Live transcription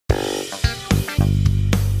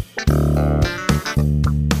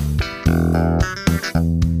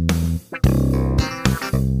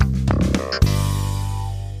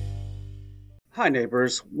Hi,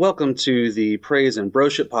 neighbors. Welcome to the Praise and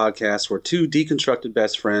Broship podcast, where two deconstructed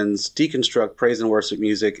best friends deconstruct praise and worship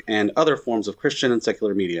music and other forms of Christian and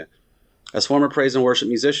secular media. As former praise and worship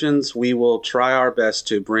musicians, we will try our best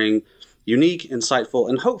to bring unique, insightful,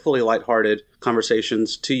 and hopefully lighthearted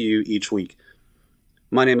conversations to you each week.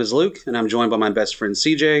 My name is Luke, and I'm joined by my best friend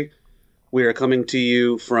CJ. We are coming to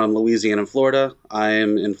you from Louisiana and Florida. I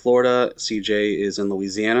am in Florida. CJ is in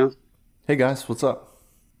Louisiana. Hey guys, what's up?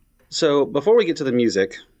 So before we get to the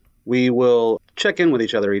music, we will check in with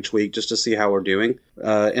each other each week just to see how we're doing.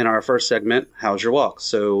 In our first segment, how's your walk?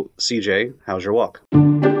 So CJ, how's your walk?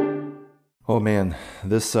 Oh man,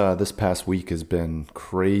 this past week has been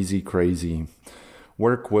crazy.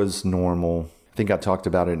 Work was normal. I think I talked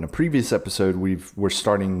about it in a previous episode. We're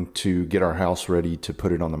starting to get our house ready to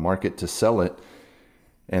put it on the market to sell it.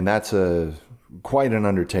 And that's quite an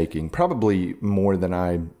undertaking, probably more than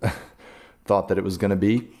I thought that it was going to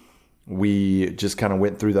be. We just kind of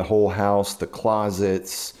went through the whole house, the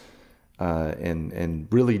closets, and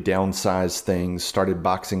really downsized things, started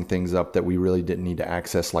boxing things up that we really didn't need to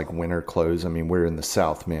access, like winter clothes. I mean, we're in the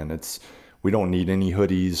South, man. We don't need any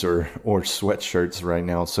hoodies or sweatshirts right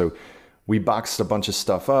now. So we boxed a bunch of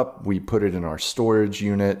stuff up. We put it in our storage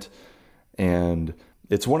unit. And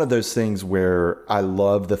it's one of those things where I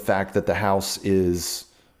love the fact that the house is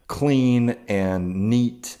clean and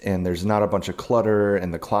neat and there's not a bunch of clutter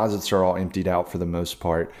and the closets are all emptied out for the most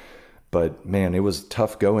part. But man, it was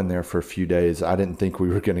tough going there for a few days. I didn't think we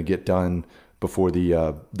were going to get done before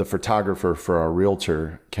the photographer for our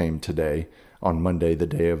realtor came today on Monday, the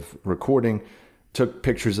day of recording, took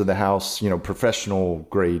pictures of the house, professional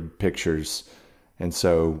grade pictures. And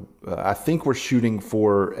so I think we're shooting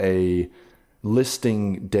for a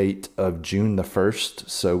listing date of June the 1st.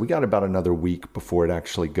 So we got about another week before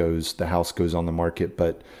the house goes on the market,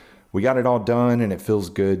 but we got it all done and it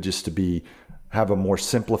feels good just to have a more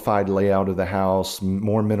simplified layout of the house,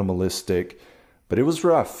 more minimalistic, but it was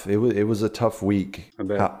rough. It was a tough week.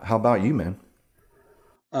 How about you, man?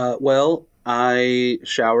 Well, I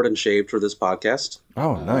showered and shaved for this podcast.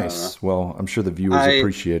 Oh, nice. Well, I'm sure the viewers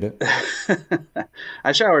appreciate it.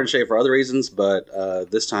 I showered and shaved for other reasons, but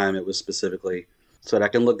this time it was specifically so that I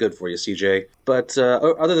can look good for you, CJ. But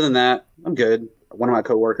other than that, I'm good. One of my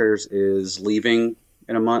coworkers is leaving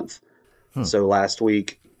in a month. So last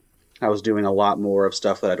week I was doing a lot more of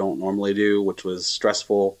stuff that I don't normally do, which was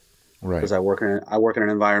stressful. Right. Because I work in an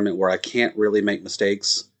environment where I can't really make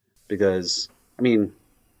mistakes because,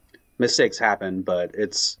 mistakes happen, but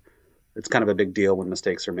it's kind of a big deal when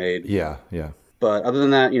mistakes are made. Yeah. But other than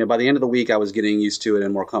that, by the end of the week, I was getting used to it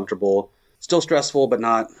and more comfortable. Still stressful, but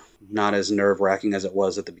not as nerve-wracking as it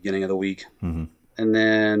was at the beginning of the week. Mm-hmm. And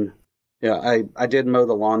then, I did mow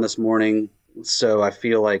the lawn this morning, so I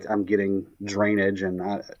feel like I'm getting drainage. And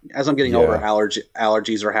as I'm getting older,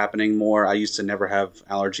 allergies are happening more. I used to never have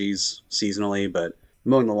allergies seasonally, but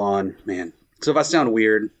mowing the lawn, man. So if I sound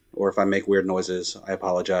weird, or if I make weird noises, I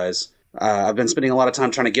apologize. I've been spending a lot of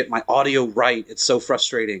time trying to get my audio right. It's so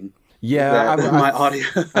frustrating. Yeah, my audio.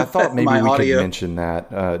 I thought maybe we could mention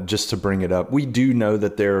that just to bring it up. We do know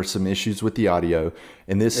that there are some issues with the audio,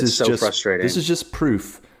 and it's is so just frustrating. This is just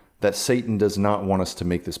proof that Satan does not want us to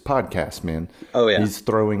make this podcast, man. Oh yeah, he's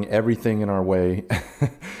throwing everything in our way.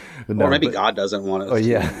 Or maybe God doesn't want us. Oh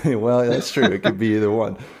yeah, well that's true. It could be either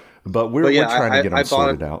one. But we're trying to get them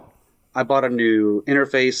sorted out. I bought a new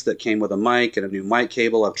interface that came with a mic and a new mic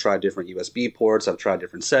cable. I've tried different USB ports. I've tried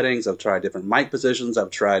different settings. I've tried different mic positions.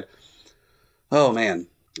 Oh man,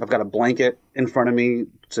 I've got a blanket in front of me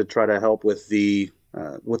to try to help with the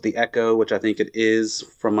echo, which I think it is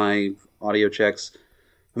from my audio checks.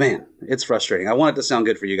 Man, it's frustrating. I want it to sound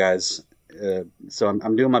good for you guys. So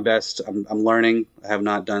I'm doing my best. I'm learning. I have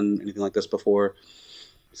not done anything like this before.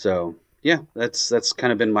 So yeah, that's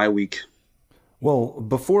kind of been my week. Well,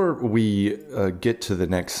 before we get to the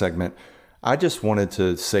next segment, I just wanted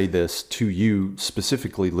to say this to you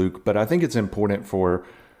specifically, Luke, but I think it's important for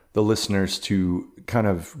the listeners to kind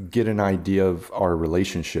of get an idea of our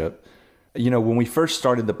relationship. When we first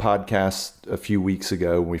started the podcast a few weeks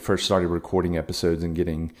ago, when we first started recording episodes and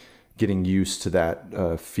getting used to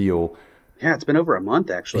that feel. Yeah, it's been over a month,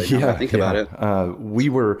 actually, now that I think about it. We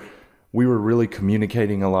were really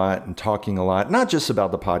communicating a lot and talking a lot, not just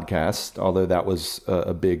about the podcast, although that was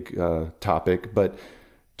a big topic, but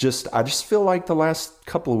I just feel like the last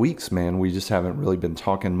couple of weeks, man, we just haven't really been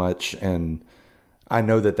talking much. And I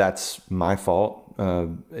know that that's my fault.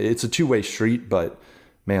 It's a two-way street, but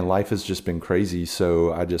man, life has just been crazy.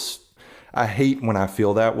 So I hate when I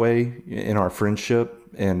feel that way in our friendship.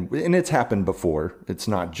 And it's happened before. It's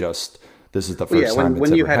not just this is the first time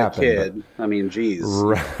when it's you ever had happened. a kid, I mean, geez.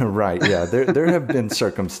 Right, yeah. There have been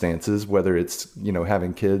circumstances, whether it's,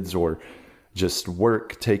 having kids or just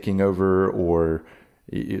work taking over or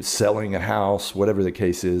selling a house, whatever the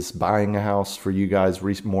case is, buying a house for you guys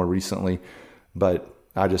more recently. But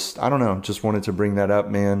I don't know, just wanted to bring that up,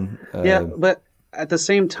 man. Yeah, but at the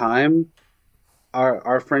same time,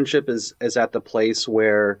 our friendship is at the place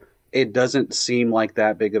where it doesn't seem like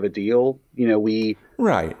that big of a deal.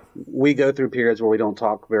 Right. We go through periods where we don't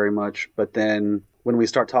talk very much, but then when we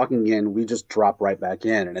start talking again, we just drop right back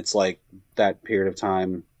in, and it's like that period of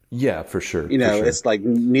time. Yeah, for sure. It's like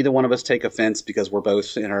neither one of us take offense because we're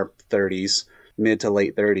both in our 30s, mid to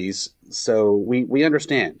late 30s. So we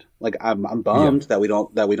understand. Like I'm bummed that we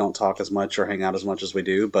don't talk as much or hang out as much as we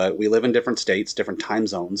do, but we live in different states, different time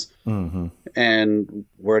zones, and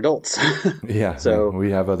we're adults. Yeah. So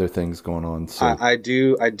we have other things going on. So I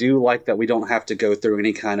do like that we don't have to go through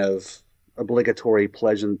any kind of obligatory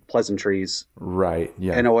pleasantries. Right.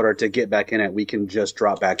 Yeah. In order to get back in it, we can just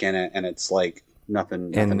drop back in it, and it's like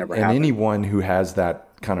nothing ever happened. And anyone who has that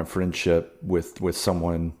kind of friendship with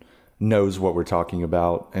someone knows what we're talking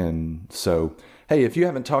about. And so, hey, if you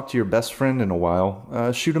haven't talked to your best friend in a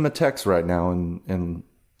while, shoot them a text right now and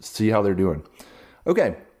see how they're doing.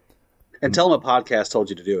 Okay. And tell them a podcast told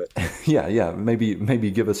you to do it. Yeah. Maybe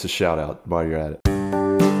give us a shout out while you're at it.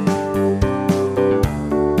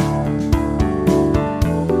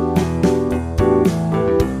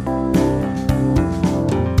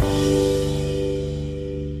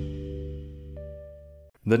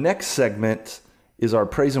 The next segment is our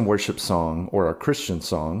praise and worship song, or our Christian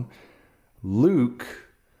song. Luke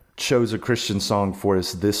chose a Christian song for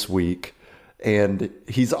us this week, and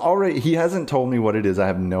he hasn't told me what it is. I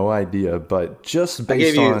have no idea, but just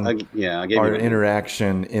based on our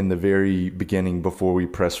interaction in the very beginning before we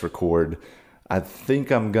press record, I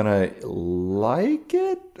think I'm gonna like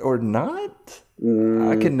it or not.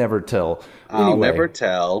 I can never tell. I'll never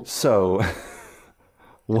tell. So...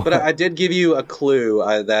 But I did give you a clue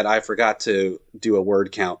that I forgot to do a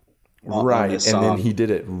word count on this song. And then he did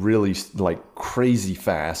it really crazy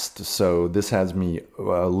fast. So this has me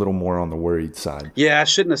a little more on the worried side. Yeah, I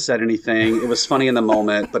shouldn't have said anything. It was funny in the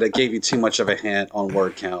moment, but it gave you too much of a hint on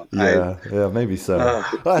word count. Yeah, maybe so.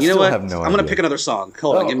 You know what? I'm going to pick another song.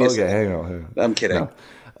 Hold on, give me a second. Hang on. I'm kidding. No.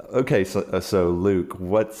 Okay, so Luke,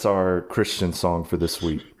 what's our Christian song for this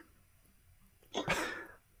week?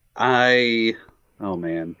 Oh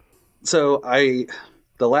man! So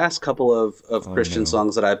the last couple of Christian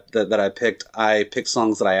songs that I picked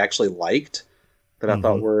songs that I actually liked, that I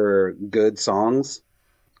thought were good songs.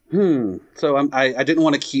 So I didn't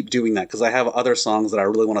want to keep doing that because I have other songs that I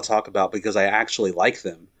really want to talk about because I actually like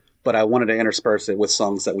them, but I wanted to intersperse it with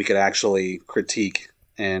songs that we could actually critique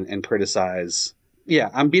and criticize.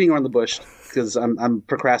 Yeah, I'm beating around the bush because I'm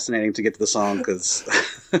procrastinating to get to the song because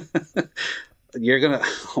you're gonna.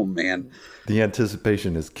 Oh man. The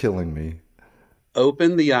anticipation is killing me.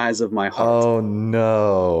 Open the eyes of my heart. Oh,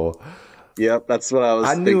 no. Yep, that's what I was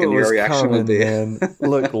thinking your reaction would be. Man.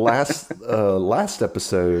 Look, last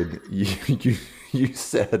episode, you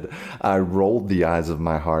said I rolled the eyes of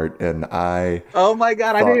my heart, and I... Oh, my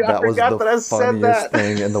God, I forgot that I said that. That was the funniest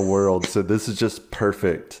thing in the world, so this is just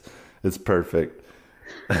perfect. It's perfect.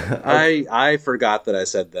 I forgot that I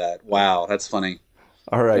said that. Wow, that's funny.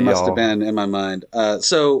 All right, it must have been in my mind.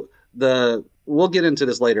 We'll get into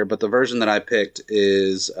this later, but the version that I picked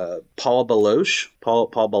is Paul Baloche, Paul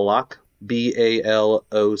Baloch, Baloche,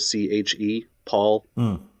 Paul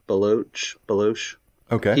Baloche.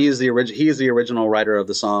 Okay, he is the original writer of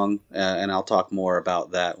the song, and I'll talk more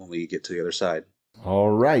about that when we get to the other side.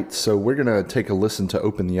 All right, so we're gonna take a listen to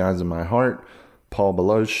 "Open the Eyes of My Heart," Paul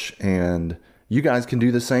Baloche, and you guys can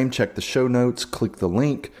do the same. Check the show notes, click the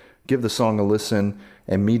link, give the song a listen,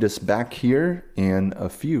 and meet us back here in a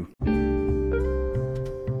few.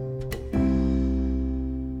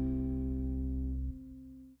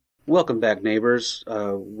 Welcome back, neighbors.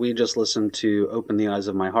 We just listened to Open the Eyes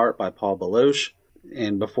of My Heart by Paul Baloche.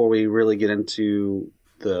 And before we really get into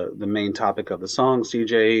the main topic of the song,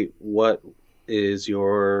 CJ, what are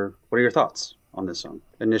your thoughts on this song?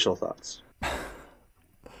 Initial thoughts.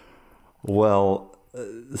 Well,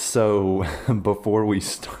 so before we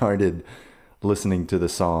started listening to the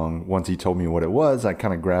song, once he told me what it was, I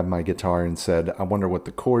kind of grabbed my guitar and said, I wonder what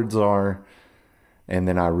the chords are. And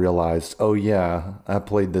then I realized, oh yeah, I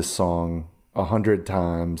played this song 100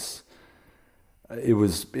 times.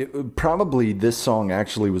 Probably this song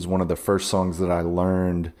actually was one of the first songs that I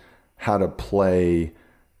learned how to play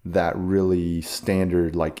that really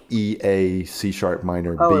standard like E, A, C sharp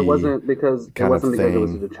minor, B. Oh, it wasn't because it was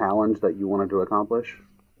a challenge that you wanted to accomplish?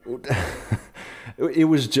 It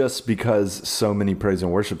was just because so many praise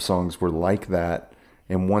and worship songs were like that.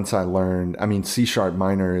 And once I learned, I mean, C sharp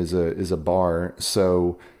minor is a bar.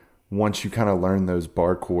 So once you kind of learn those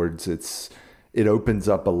bar chords, it opens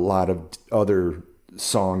up a lot of other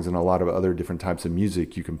songs and a lot of other different types of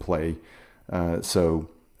music you can play. So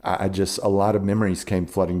I just, a lot of memories came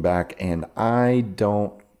flooding back, and I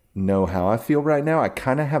don't know how I feel right now. I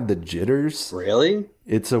kind of have the jitters. Really?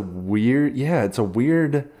 It's a weird,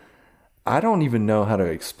 I don't even know how to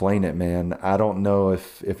explain it, man. I don't know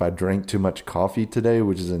if I drank too much coffee today,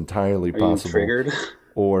 which is entirely possible. You triggered?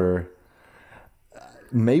 Or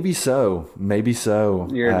maybe so. Maybe so.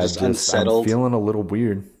 You're just unsettled. I'm feeling a little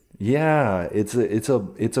weird. Yeah, it's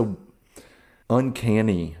a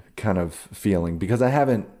uncanny kind of feeling because I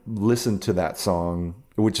haven't listened to that song,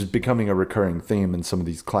 which is becoming a recurring theme in some of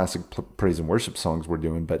these classic praise and worship songs we're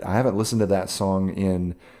doing, but I haven't listened to that song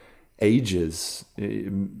in ages,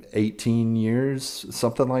 18 years,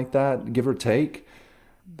 something like that, give or take.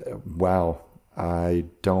 Wow. I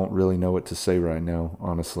don't really know what to say right now,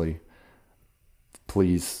 honestly.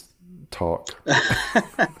 Please talk.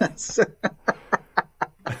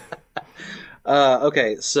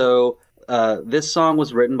 Okay, so this song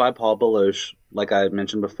was written by Paul Baloche, like I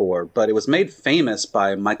mentioned before, but it was made famous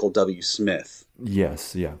by Michael W. Smith.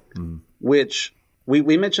 Yes, yeah. Mm. Which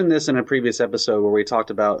we mentioned this in a previous episode where we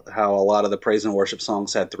talked about how a lot of the praise and worship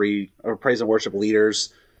songs had praise and worship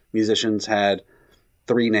leaders, musicians had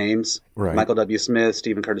three names. Right. Michael W. Smith,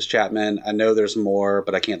 Stephen Curtis Chapman. I know there's more,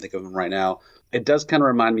 but I can't think of them right now. It does kind of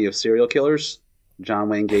remind me of serial killers, John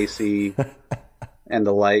Wayne Gacy and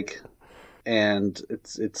the like. And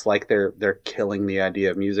it's like they're killing the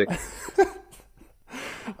idea of music.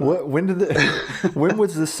 When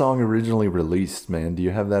was this song originally released, man? Do you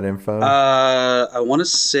have that info? I want to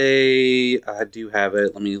say I do have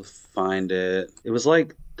it. Let me find it. It was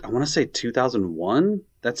like I want to say 2001.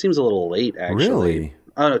 That seems a little late, actually. Really?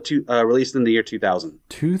 Oh no, released in the year 2000.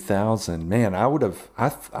 2000, man. I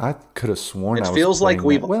could have sworn. It I was feels like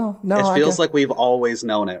we've. that. Well, no, it feels like we've always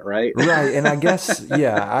known it, right? Right, and I guess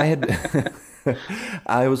I had.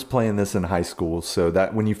 I was playing this in high school, so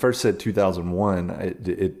that when you first said 2001,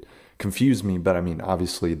 it confused me. But I mean,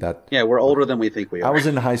 obviously that. Yeah, we're older than we think we are. I was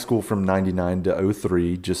in high school from 99 to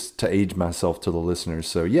 03, just to age myself to the listeners.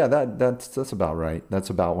 So yeah, that's about right. That's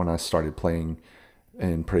about when I started playing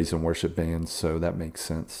in praise and worship bands. So that makes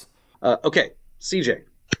sense. Okay, CJ.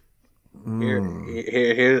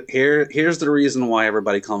 Here's the reason why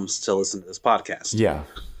everybody comes to listen to this podcast. Yeah,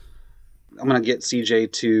 I'm gonna get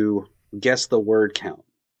CJ to guess the word count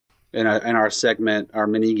in our segment, our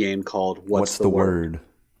mini game called What's the Word?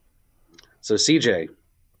 So CJ,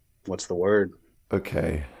 what's the word?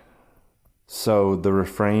 Okay. So the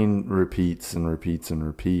refrain repeats and repeats and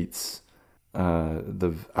repeats. I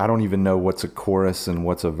don't even know what's a chorus and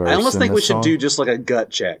what's a verse. I almost think we should song. do just like a gut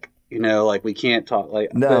check. You know, like we can't talk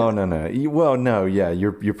like No. Well, no, yeah,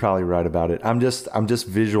 you're probably right about it. I'm just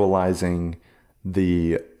visualizing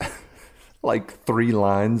the like 3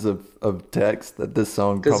 lines of text that this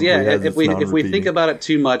song probably has. If we think about it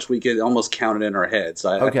too much, we could almost count it in our heads. So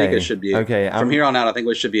I think it should be from here on out. I think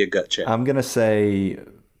it should be a gut check. I'm gonna say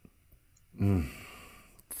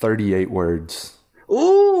 38 words.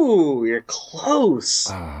 Ooh, you're close.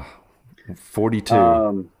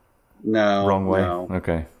 42. No, wrong way. No.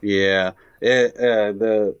 Okay. Yeah, it's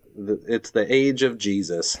the age of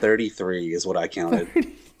Jesus. 33 is what I counted.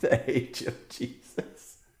 The age of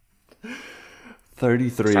Jesus.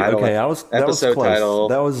 33. Title, okay, that was close. Title.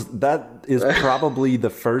 That is probably the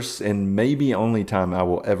first and maybe only time I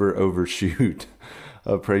will ever overshoot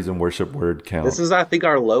a praise and worship word count. This is, I think,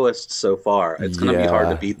 our lowest so far. It's going to be hard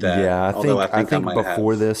to beat that. Yeah, I think might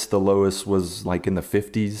before this, the lowest was like in the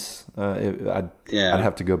 50s. I'd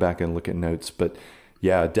have to go back and look at notes, but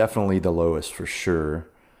yeah, definitely the lowest for sure.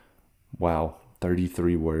 Wow,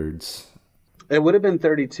 33 words. It would have been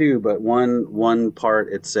 32, but one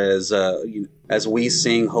part it says, as we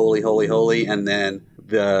sing holy, holy, holy, and then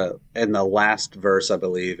in the last verse, I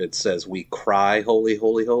believe, it says we cry holy,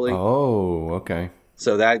 holy, holy. Oh, okay.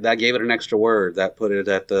 So that gave it an extra word. That put it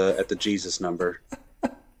at the Jesus number.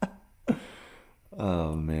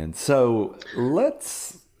 Oh man. So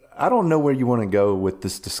I don't know where you want to go with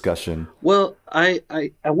this discussion. Well, I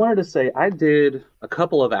wanted to say I did a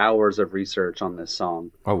couple of hours of research on this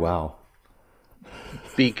song. Oh wow.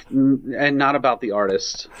 And not about the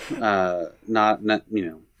artist, not you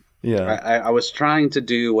know. Yeah. I was trying to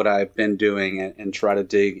do what I've been doing and try to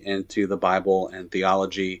dig into the Bible and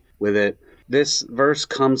theology with it. This verse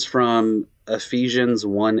comes from Ephesians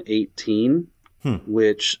 1:18,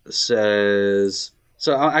 which says,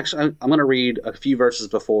 So I'm going to read a few verses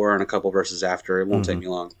before and a couple verses after. It won't take me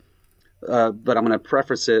long. But I'm going to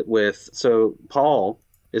preface it with, so Paul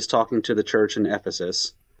is talking to the church in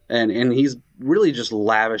Ephesus, and he's really just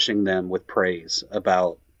lavishing them with praise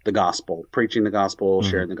about the gospel, preaching the gospel,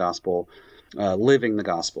 sharing the gospel, living the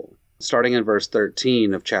gospel. Starting in verse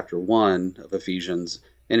 13 of chapter 1 of Ephesians,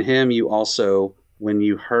 in him you also, when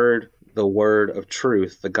you heard the word of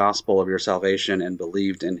truth, the gospel of your salvation, and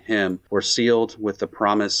believed in him, were sealed with the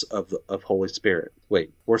promise of Holy Spirit.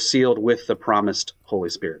 Wait, we're sealed with the promised Holy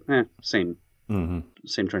Spirit. Same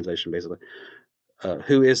translation, basically.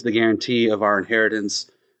 Who is the guarantee of our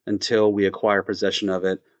inheritance until we acquire possession of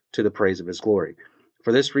it, to the praise of his glory.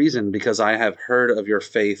 For this reason, because I have heard of your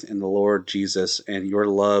faith in the Lord Jesus and your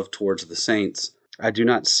love towards the saints, I do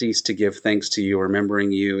not cease to give thanks to you,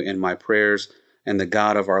 remembering you in my prayers, and the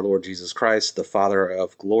God of our Lord Jesus Christ, the Father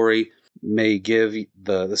of glory, may give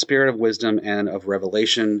the spirit of wisdom and of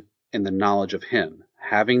revelation in the knowledge of him,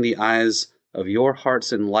 having the eyes of your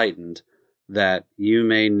hearts enlightened, that you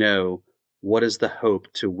may know what is the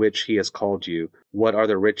hope to which he has called you, what are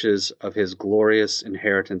the riches of his glorious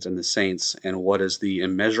inheritance in the saints, and what is the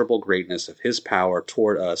immeasurable greatness of his power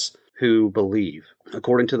toward us who believe,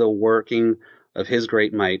 according to the working of his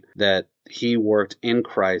great might, that he worked in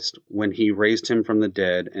Christ when he raised him from the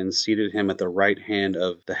dead and seated him at the right hand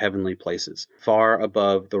of the heavenly places, far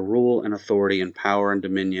above the rule and authority and power and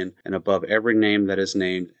dominion, and above every name that is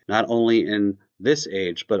named, not only in this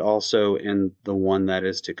age, but also in the one that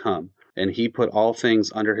is to come. And he put all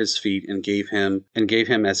things under his feet and gave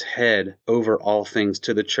him as head over all things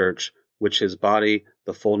to the church, which his body,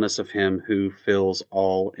 the fullness of him who fills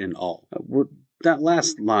all in all. That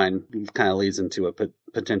last line kind of leads into a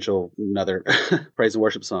potential another praise and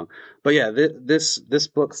worship song. But yeah, this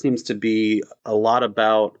book seems to be a lot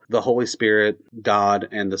about the Holy Spirit, God,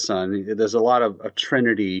 and the Son. There's a lot of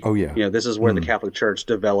Trinity. Oh yeah. This is where the Catholic Church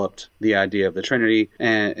developed the idea of the Trinity,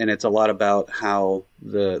 and it's a lot about how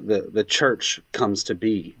the church comes to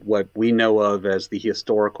be, what we know of as the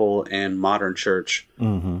historical and modern church.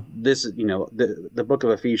 This is, the book of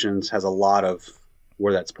Ephesians has a lot of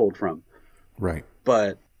where that's pulled from. Right.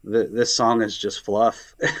 But this song is just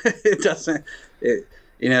fluff. It doesn't,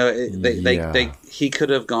 he could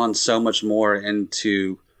have gone so much more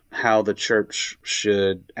into how the church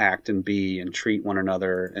should act and be and treat one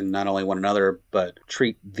another, and not only one another, but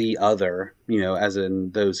treat the other, as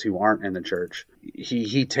in those who aren't in the church.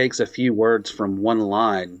 He takes a few words from one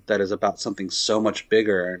line that is about something so much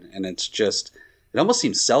bigger, and it's just, it almost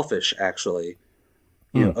seems selfish, actually.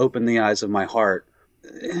 Open the eyes of my heart.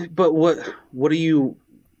 But what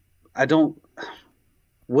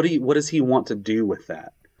does he want to do with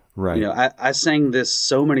that? Right. I sang this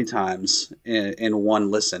so many times in one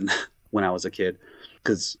listen when I was a kid,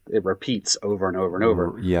 because it repeats over and over and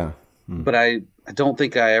over. Yeah. But I don't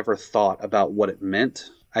think I ever thought about what it meant.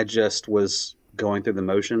 I just was going through the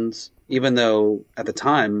motions, even though at the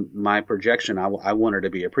time, my projection, I wanted to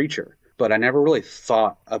be a preacher. But I never really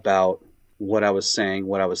thought about what I was saying,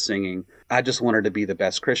 what I was singing. I just wanted to be the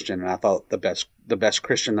best Christian, and I thought the best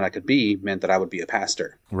Christian that I could be meant that I would be a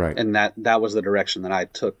pastor. Right. And that was the direction that I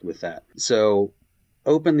took with that. So,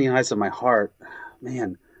 open the eyes of my heart,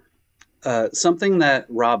 man. Something that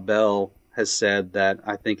Rob Bell has said that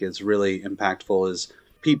I think is really impactful is,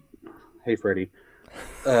 hey Freddie,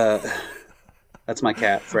 that's my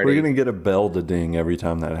cat, Freddie. We're gonna get a bell to ding every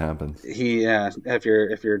time that happens. If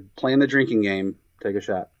you're playing the drinking game, take a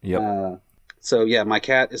shot. Yep. So yeah, my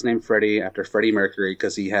cat is named Freddie after Freddie Mercury,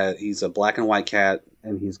 because he's a black and white cat,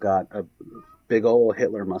 and he's got a big old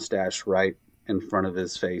Hitler mustache right in front of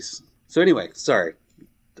his face. So anyway, sorry,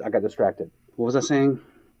 I got distracted. What was I saying?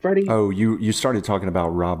 Freddie? Oh, you started talking about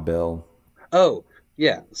Rob Bell. Oh,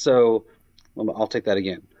 yeah. So I'll take that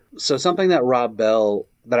again. So something that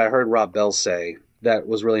I heard Rob Bell say that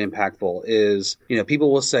was really impactful is,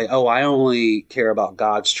 people will say, "Oh, I only care about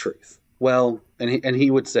God's truth." Well, and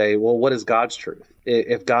he would say, well, what is God's truth?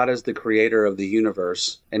 If God is the creator of the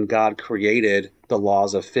universe, and God created the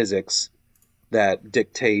laws of physics that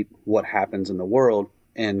dictate what happens in the world,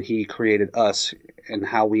 and he created us and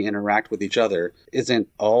how we interact with each other, isn't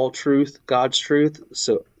all truth God's truth?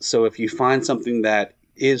 So if you find something that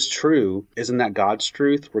is true, isn't that God's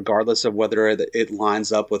truth, regardless of whether it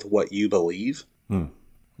lines up with what you believe?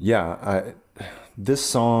 Yeah, this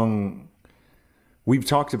song, we've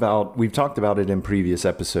talked about it in previous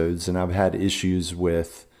episodes, and I've had issues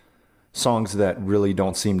with songs that really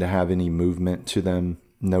don't seem to have any movement to them,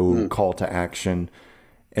 no call to action.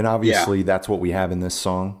 And obviously that's what we have in this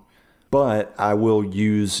song. But I will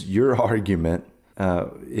use your argument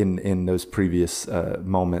in those previous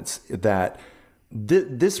moments that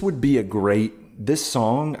this would be this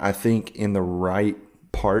song, I think, in the right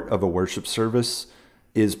part of a worship service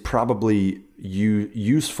is probably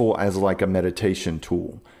useful as like a meditation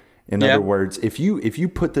tool. In other words, if you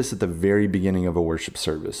put this at the very beginning of a worship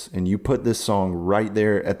service and you put this song right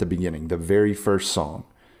there at the beginning, the very first song,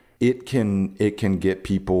 it can get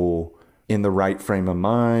people in the right frame of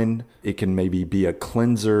mind. It can maybe be a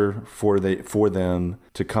cleanser for them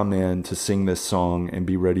to come in to sing this song and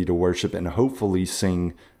be ready to worship, and hopefully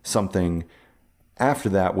sing something after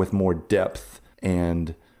that with more depth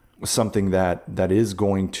and something that is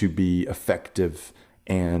going to be effective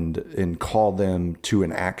and call them to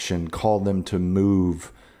an action, call them to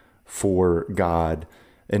move for God,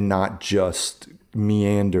 and not just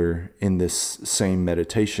meander in this same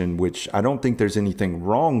meditation, which I don't think there's anything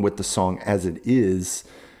wrong with the song as it is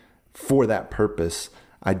for that purpose.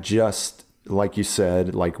 I just, like you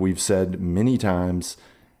said, like we've said many times,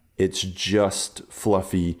 it's just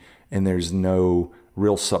fluffy and there's no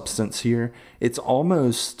real substance here. It's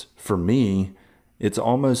almost, for me, it's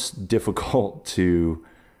almost difficult to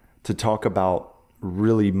talk about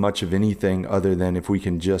really much of anything other than if we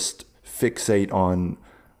can just fixate on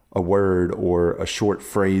a word or a short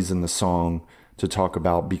phrase in the song to talk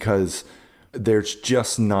about, because there's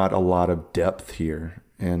just not a lot of depth here,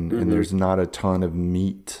 and there's not a ton of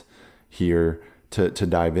meat here to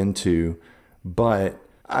dive into. But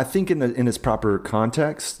I think in its proper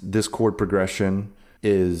context, this chord progression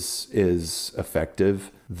is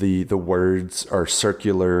effective. The words are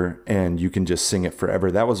circular and you can just sing it forever.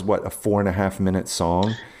 That was what, a 4.5 minute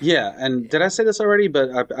song? Yeah, and did I say this already?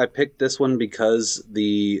 But I picked this one because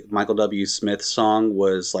the Michael W. Smith song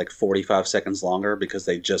was like 45 seconds longer because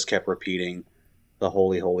they just kept repeating the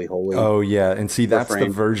holy, holy, holy. Oh yeah, and see, that's refrain.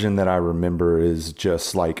 the version that I remember is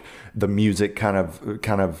just like the music kind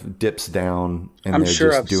of dips down, and I'm they're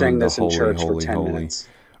sure just I've doing sang the this in holy, church holy, for 10 holy. minutes.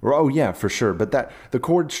 Oh yeah, for sure. But the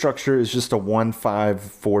chord structure is just a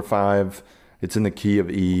 1-5-4-5. It's in the key of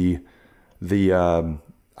E.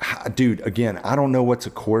 Dude, again, I don't know what's a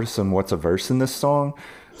chorus and what's a verse in this song.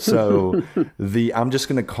 So I'm just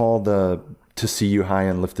gonna call the "To See You High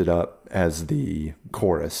and Lifted Up" as the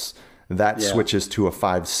chorus. That switches to a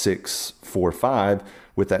 5-6-4-5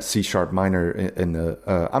 with that C sharp minor in the.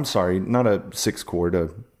 I'm sorry, not a 6 chord.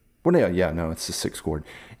 It's a 6 chord.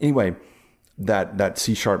 Anyway. That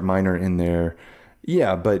C sharp minor in there.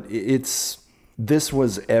 Yeah, but this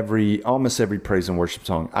was almost every praise and worship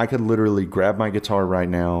song. I could literally grab my guitar right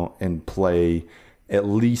now and play at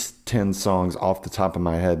least 10 songs off the top of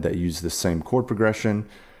my head that use the same chord progression,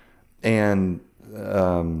 and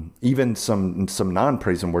even some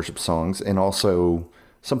non-praise and worship songs, and also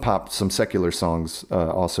some pop, some secular songs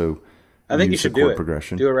also. I think you should do it.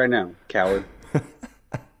 Progression. Do it right now, coward.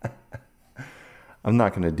 I'm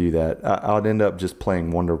not going to do that. I'd end up just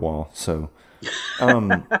playing Wonderwall. So,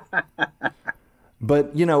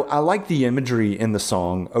 but I like the imagery in the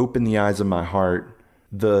song. Open the eyes of my heart.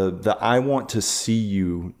 The I want to see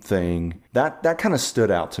you thing that kind of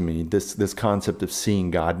stood out to me. This concept of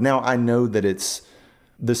seeing God. Now I know that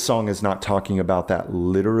this song is not talking about that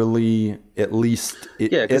literally. At least,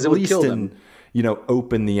 because it would kill them.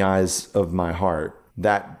 Open the eyes of my heart.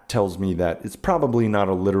 That tells me that it's probably not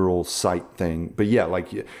a literal sight thing, but yeah, like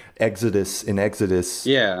Exodus.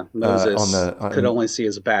 Yeah, Moses could only see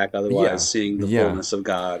his back, otherwise seeing the fullness of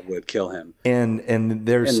God would kill him. And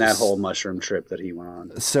there's in that whole mushroom trip that he went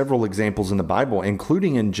on. Several examples in the Bible,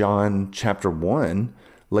 including in John chapter 1.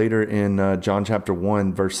 Later in John chapter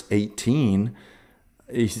 1, verse 18,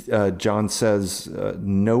 John says,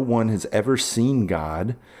 "No one has ever seen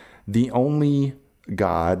God, the only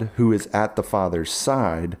God who is at the Father's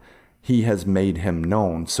side, he has made him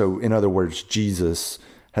known." So in other words, Jesus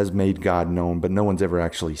has made God known, but no one's ever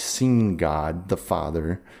actually seen God, the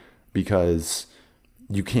Father, because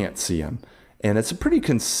you can't see him. And it's pretty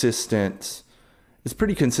consistent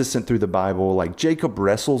through the Bible. Like Jacob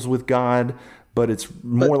wrestles with God, but it's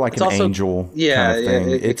more like an angel kind of thing.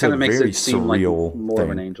 It it's kind a of makes very it seem surreal like more thing.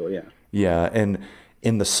 of an angel, yeah. Yeah, and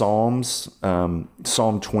in the Psalms,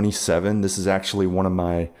 Psalm 27, this is actually one of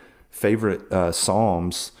my favorite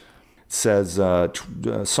Psalms. It says,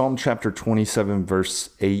 Psalm chapter 27, verse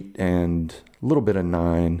 8 and a little bit of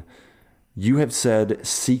 9, "You have said,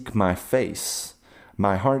 'Seek my face.'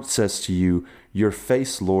 My heart says to you, 'Your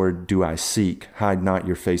face, Lord, do I seek. Hide not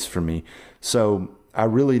your face from me.'" So I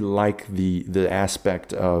really like the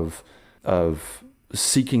aspect of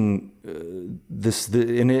seeking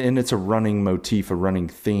and it's a running motif, a running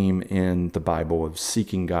theme in the Bible of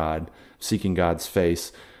seeking God, seeking God's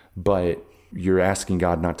face, but you're asking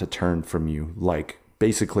God not to turn from you,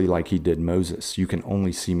 basically like he did Moses. "You can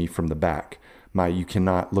only see me from the back, you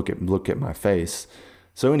cannot look at my face.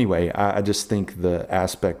 So anyway, I just think the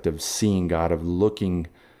aspect of seeing God, of looking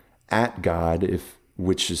at God,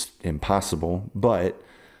 which is impossible, but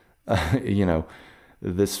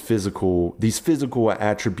these physical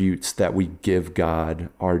attributes that we give God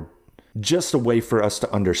are just a way for us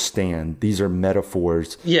to understand. These are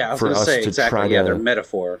metaphors for us to try they're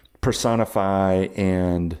metaphor. Personify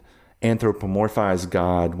and anthropomorphize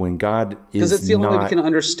God when God is because it's the only way we not can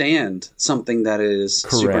understand something that is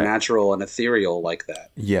correct. Supernatural and ethereal like that.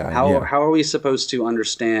 How are we supposed to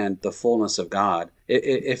understand the fullness of God?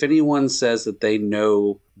 If anyone says that they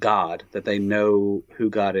know God, that they know who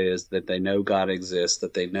God is, that they know God exists,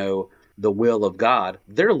 that they know the will of God,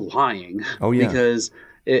 they're lying. Oh yeah. Because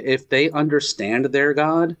if they understand their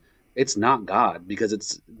God, it's not God,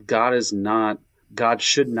 because God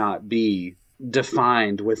should not be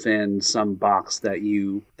defined within some box that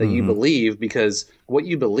you believe, because what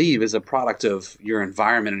you believe is a product of your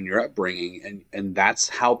environment and your upbringing, and that's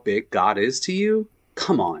how big God is to you.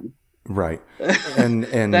 Come on. Right.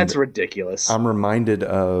 And that's ridiculous. I'm reminded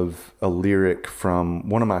of a lyric from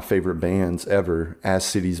one of my favorite bands ever, As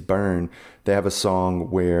Cities Burn. They have a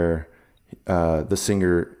song where the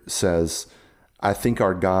singer says, "I think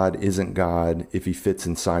our God isn't God if he fits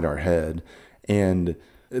inside our head." And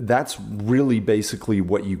that's really basically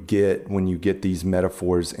what you get when you get these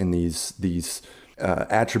metaphors and these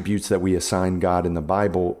attributes that we assign God in the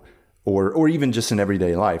Bible, or even just in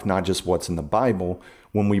everyday life, not just what's in the Bible.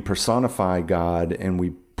 When we personify God and we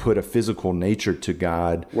put a physical nature to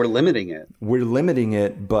God, we're limiting it.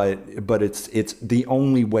 But it's the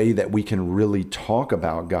only way that we can really talk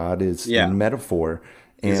about God is in metaphor.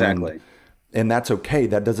 Exactly. And that's okay.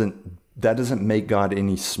 That doesn't make God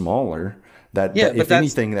any smaller. If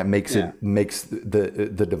anything, that makes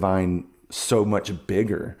the divine so much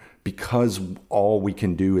bigger, because all we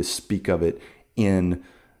can do is speak of it in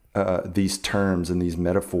these terms and these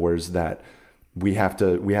metaphors that we have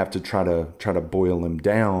to try to boil them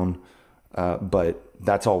down, but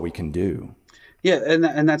that's all we can do. Yeah,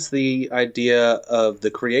 and that's the idea of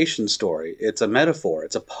the creation story. It's a metaphor.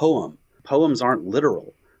 It's a poem. Poems aren't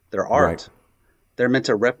literal. They're art. Right. They're meant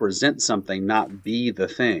to represent something, not be the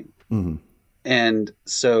thing. Mm-hmm. And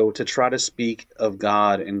so to try to speak of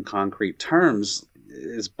God in concrete terms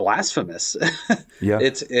is blasphemous. Yeah.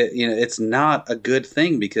 It's not a good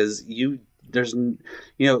thing, because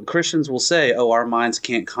Christians will say, "Oh, our minds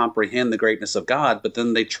can't comprehend the greatness of God," but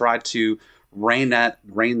then they try to rein that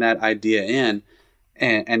idea in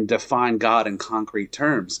and define God in concrete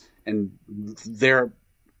terms, and they're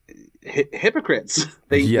hypocrites.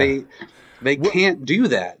 They can't do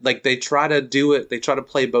that. Like, they try to do it. They try to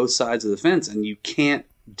play both sides of the fence, and you can't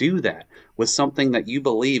do that with something that you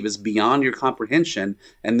believe is beyond your comprehension,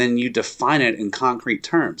 and then you define it in concrete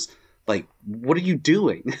terms. Like, what are you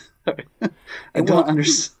doing? I don't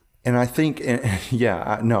understand. And I think,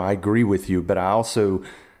 I agree with you, but I also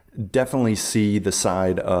definitely see the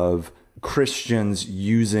side of Christians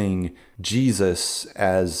using Jesus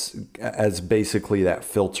as basically that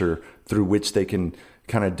filter through which they can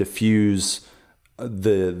kind of diffuse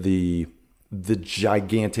the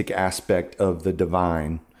gigantic aspect of the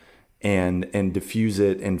divine and diffuse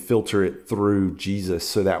it and filter it through Jesus,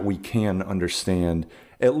 so that we can understand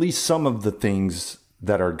at least some of the things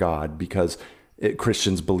that are God, because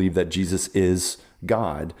Christians believe that Jesus is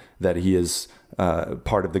God, that he is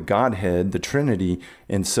part of the Godhead, the Trinity.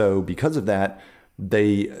 And so because of that,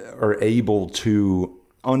 they are able to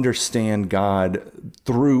understand God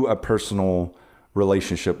through a personal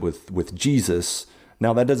relationship with Jesus.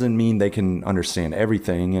 Now, that doesn't mean they can understand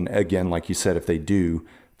everything. And again, like you said, if they do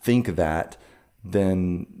think that,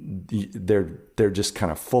 then they're just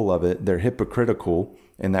kind of full of it. They're hypocritical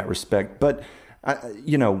in that respect. But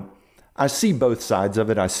I see both sides of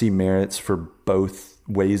it. I see merits for both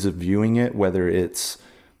ways of viewing it, whether it's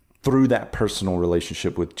through that personal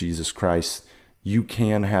relationship with Jesus Christ. You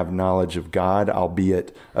can have knowledge of God,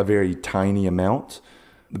 albeit a very tiny amount.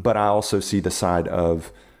 But I also see the side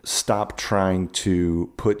of stop trying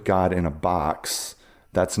to put God in a box.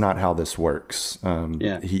 That's not how this works.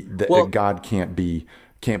 God can't be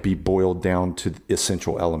boiled down to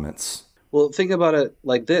essential elements. Well, think about it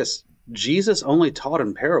like this. Jesus only taught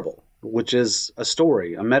in parable, which is a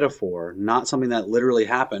story, a metaphor, not something that literally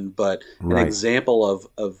happened, but an example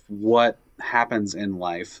of what happens in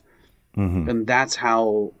life. Mm-hmm. And that's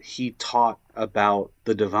how he taught about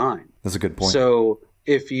the divine. That's a good point. So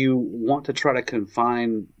if you want to try to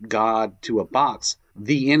confine God to a box,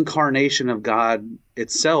 the incarnation of God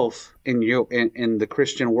itself in the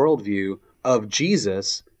Christian worldview of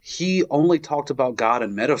Jesus, he only talked about God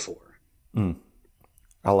in metaphor. Mm.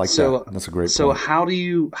 I like that. So That's a great so point. how do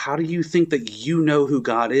you think that you know who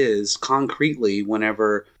God is concretely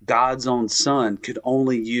whenever God's own son could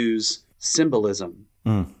only use symbolism?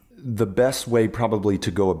 The best way probably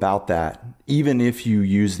to go about that, even if you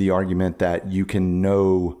use the argument that you can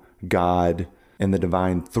know God and the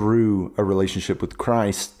divine through a relationship with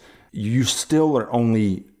Christ, you still are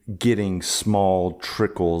only getting small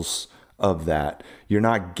trickles of that. You're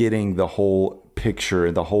not getting the whole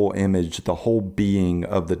picture, the whole image, the whole being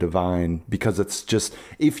of the divine, because it's just,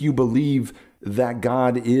 if you believe that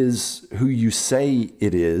God is who you say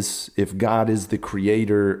it is, if God is the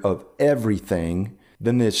creator of everything,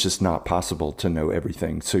 then it's just not possible to know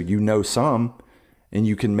everything. So you know some, and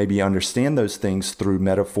you can maybe understand those things through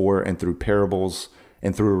metaphor and through parables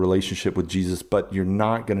and through a relationship with Jesus, but you're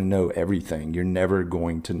not going to know everything. You're never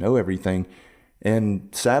going to know everything. And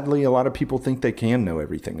sadly, a lot of people think they can know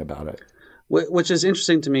everything about it. Which is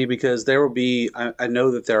interesting to me because there will be, I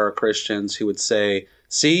know that there are Christians who would say,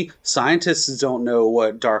 see, scientists don't know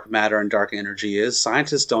what dark matter and dark energy is.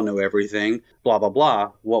 Scientists don't know everything, blah, blah,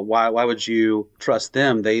 blah. Well, why would you trust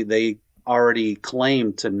them? They already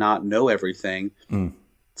claim to not know everything. Mm.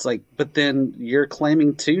 It's like, but then you're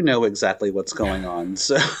claiming to know exactly what's going on.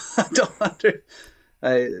 So I don't under,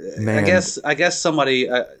 I, Man, I guess somebody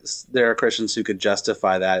there are Christians who could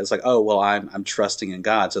justify that. It's like, oh well, I'm trusting in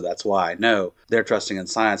God, so that's why I know. They're trusting in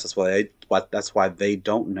science, that's why they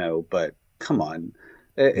don't know. But come on,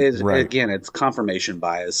 right. again, it's confirmation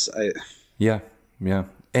bias. Yeah, yeah.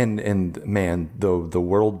 And man, the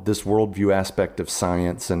world, this worldview aspect of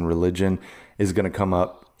science and religion is going to come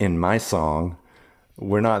up in my song.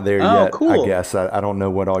 We're not there Oh, yet, I cool! guess. I don't know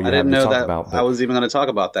what all I you have didn't to know talk that about, I but was even going to talk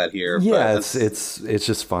about that here. But yeah, it's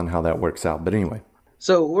just fun how that works out. But anyway,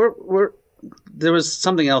 so we're there was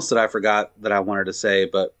something else that I forgot that I wanted to say,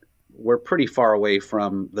 but we're pretty far away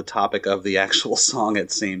from the topic of the actual song, it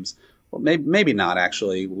seems. Well, maybe not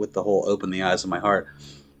actually, with the whole "Open the Eyes of My Heart."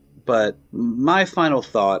 But my final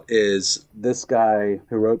thought is this guy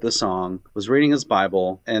who wrote the song was reading his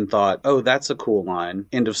Bible and thought, "Oh, that's a cool line."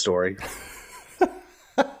 End of story.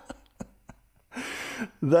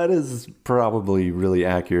 that is probably really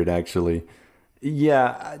accurate, actually.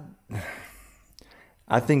 Yeah,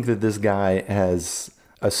 I think that this guy has,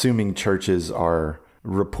 assuming churches are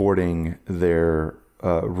reporting their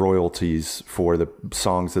royalties for the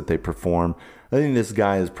songs that they perform, I think this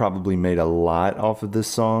guy has probably made a lot off of this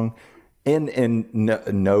song. And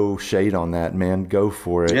no shade on that, man. Go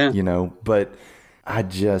for it, Yeah. you know. But I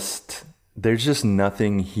just, there's just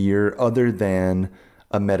nothing here other than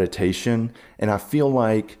a meditation. And I feel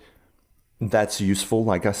like that's useful.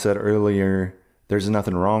 Like I said earlier, there's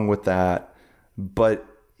nothing wrong with that, but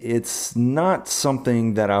it's not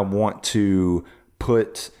something that I want to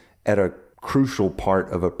put at a crucial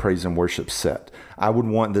part of a praise and worship set. I would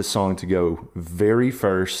want this song to go very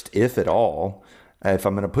first, if at all. If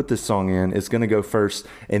I'm going to put this song in, it's going to go first,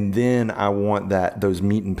 and then I want those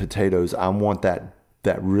meat and potatoes. I want that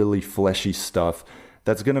really fleshy stuff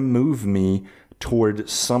that's going to move me toward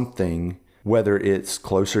something, whether it's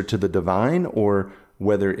closer to the divine or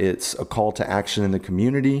whether it's a call to action in the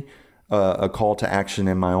community, a call to action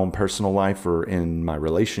in my own personal life or in my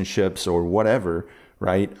relationships or whatever,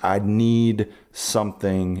 right? I need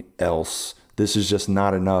something else. This is just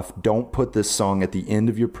not enough. Don't put this song at the end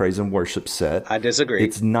of your praise and worship set. I disagree.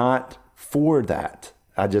 It's not for that.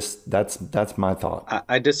 That's my thought.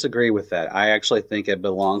 I disagree with that. I actually think it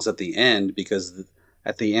belongs at the end because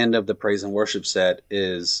at the end of the praise and worship set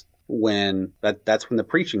is when that's when the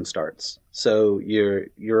preaching starts. So you're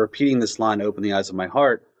repeating this line, "Open the eyes of my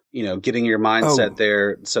heart," getting your mindset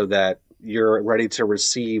there so that you're ready to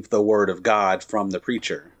receive the word of God from the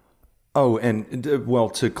preacher. Oh, and well,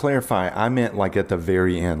 to clarify, I meant like at the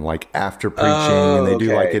very end, like after preaching, and Oh, they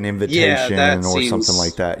do like okay. an Yeah, invitation that or seems something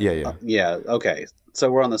like that. Yeah, yeah. yeah, okay.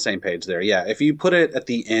 So we're on the same page there. Yeah, if you put it at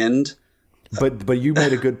the end, But you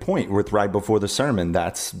made a good point with right before the sermon.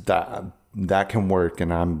 That can work,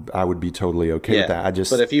 and I would be totally okay with that.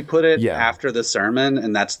 but if you put it Yeah, after the sermon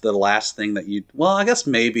and that's the last thing that well, I guess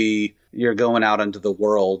maybe you're going out into the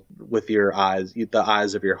world with the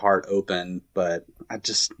eyes of your heart open, but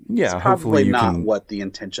it's yeah. Hopefully probably you not can. what the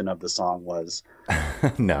intention of the song was.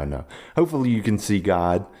 No. Hopefully you can see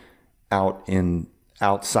God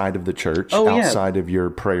outside of the church, Oh yeah, outside of your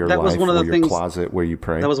prayer that was life one of or the your things. closet where you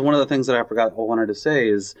pray. That was one of the things that I wanted to say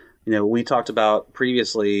is, we talked about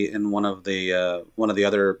previously in one of the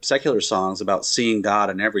other secular songs about seeing God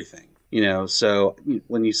in everything. So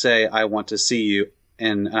when you say I want to see you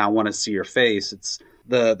and I want to see your face, it's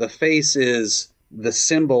the face is the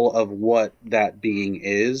symbol of what that being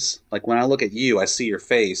is. Like when I look at you, I see your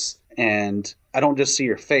face, and I don't just see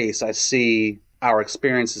your face. I see our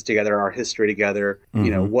experiences together, our history together,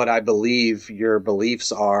 what I believe your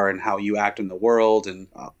beliefs are and how you act in the world. And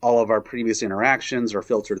all of our previous interactions are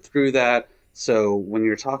filtered through that. So when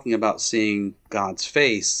you're talking about seeing God's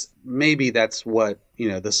face, maybe that's what,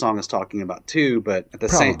 the song is talking about too. But at the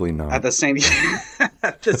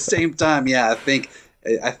same time, yeah, I think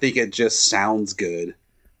it just sounds good.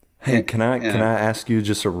 Hey, can I ask you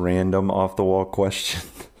just a random off the wall question?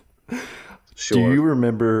 Sure. Do you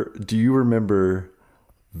remember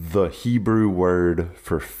the Hebrew word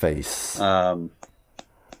for face? Come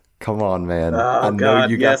on, man. I know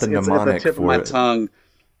you got the mnemonic it's the tip for of my it. Tongue.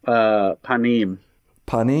 Panim.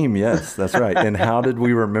 Panim, yes, that's right. And how did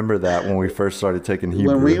we remember that when we first started taking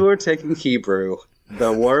Hebrew? When we were taking Hebrew,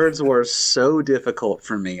 the words were so difficult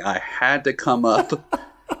for me. I had to come up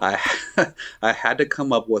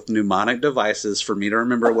with mnemonic devices for me to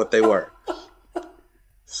remember what they were.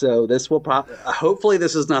 So this will hopefully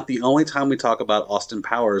this is not the only time we talk about Austin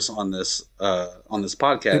Powers on this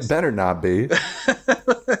podcast. It better not be.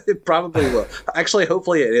 It probably will. Actually,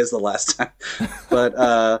 hopefully it is the last time.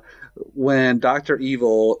 But when Dr.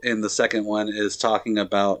 Evil in the second one is talking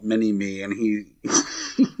about Mini-Me, and he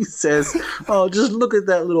says, "Oh, just look at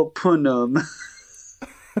that little punum,"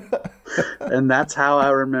 and that's how I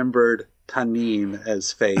remembered Panim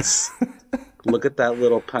as face. Look at that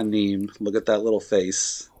little panim. Look at that little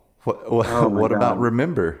face. What about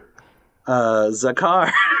remember?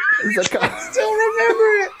 Zakar. Zakar. I still remember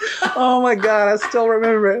it. Oh my God, I still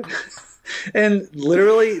remember it. And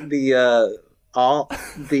literally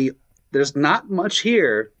there's not much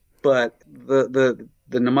here, but the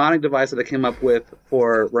mnemonic device that I came up with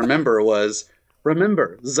for remember was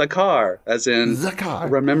remember Zakar, as in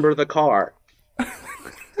Zakar. Remember the car.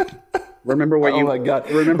 Remember where you? Oh my God!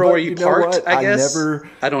 Remember where you parked? I guess.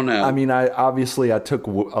 I don't know. I mean, I took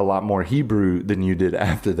a lot more Hebrew than you did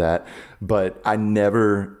after that, but I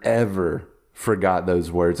never ever forgot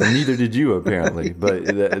those words, and neither did you apparently.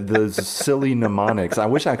 But those silly mnemonics, I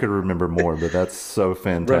wish I could remember more. But that's so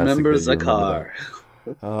fantastic. Remember Zakar.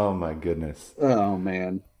 Oh my goodness. Oh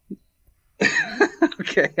man.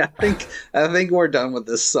 Okay, I think we're done with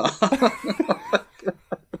this song.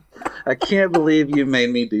 I can't believe you made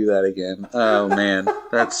me do that again. Oh, man.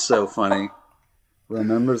 That's so funny.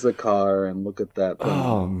 Remembers the car and look at that.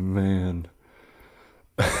 Oh, man.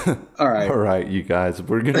 All right. All right, you guys.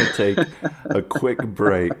 We're going to take a quick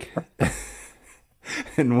break.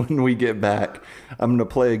 And when we get back, I'm going to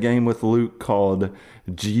play a game with Luke called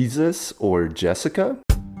Jesus or Jessica.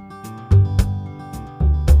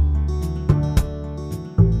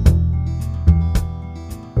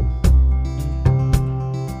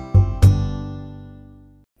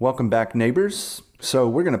 Welcome back, neighbors. So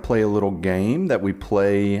we're going to play a little game that we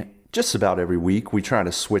play just about every week. We try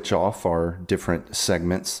to switch off our different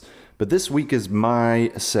segments. But this week is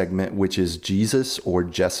my segment, which is Jesus or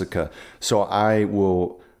Jessica. So I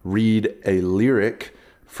will read a lyric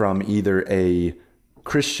from either a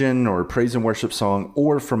Christian or praise and worship song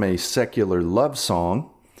or from a secular love song.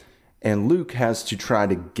 And Luke has to try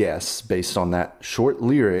to guess based on that short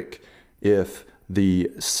lyric if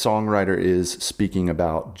the songwriter is speaking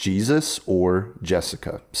about Jesus or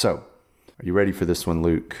Jessica. So, are you ready for this one,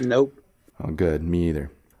 Luke? Nope. Oh, good. Me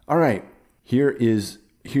either. All right. Here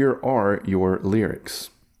are your lyrics.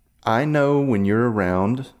 I know when you're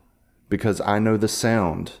around because I know the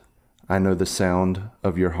sound. I know the sound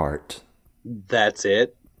of your heart. That's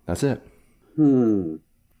it? That's it.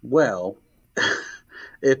 Well,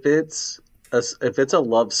 if it's a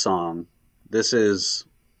love song, this is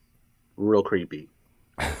real creepy.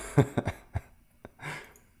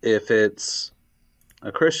 If it's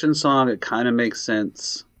a Christian song, it kind of makes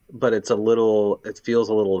sense, but it feels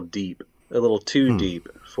a little deep, a little too deep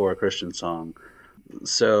for a Christian song.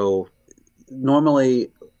 So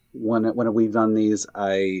normally when we've done these,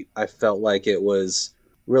 I felt like it was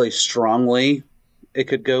really strongly, it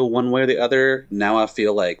could go one way or the other. Now I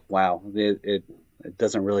feel like, wow, it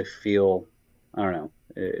doesn't really feel, I don't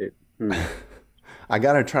know. I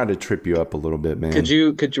gotta try to trip you up a little bit, man. Could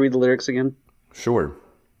you read the lyrics again? Sure.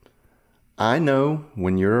 I know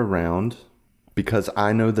when you're around because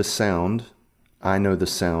I know the sound. I know the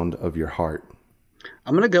sound of your heart.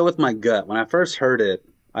 I'm gonna go with my gut. When I first heard it,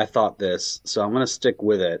 I thought this, so I'm gonna stick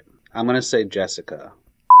with it. I'm gonna say Jessica.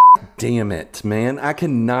 Damn it, man! I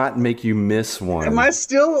cannot make you miss one. Am I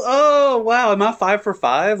still? Oh wow! Am I 5 for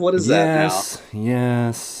 5? What is that now?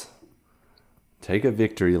 Yes. Take a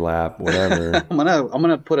victory lap, whatever. I'm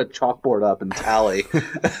gonna put a chalkboard up and tally.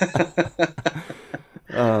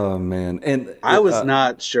 Oh man, and I was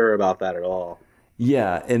not sure about that at all.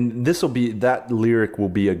 Yeah, and that lyric will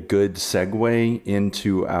be a good segue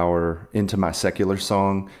into my secular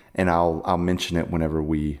song, and I'll mention it whenever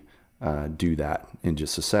we do that in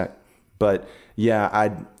just a sec. But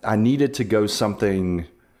yeah, I needed to go something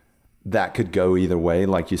that could go either way,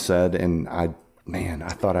 like you said, and I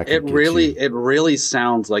thought I could get you. It really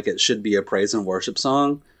sounds like it should be a praise and worship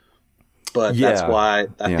song, but that's Yeah, why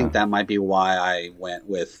I yeah. think that might be why I went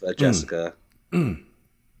with Jessica.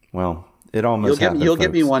 Well, it almost happened. You'll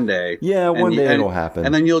get me folks. one day. Yeah, one day it'll happen.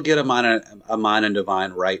 And then you'll get a mine and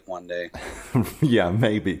divine right one day. Yeah,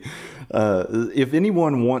 maybe. If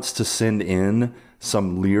anyone wants to send in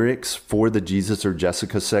some lyrics for the Jesus or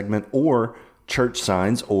Jessica segment, or church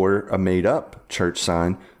signs, or a made up church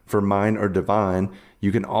sign for mine or divine,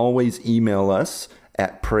 you can always email us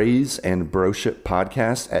at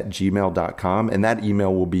praiseandbroshippodcast@gmail.com, and that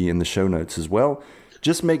email will be in the show notes as well.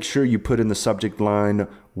 Just make sure you put in the subject line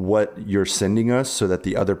what you're sending us so that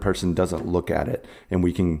the other person doesn't look at it, and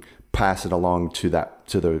we can pass it along to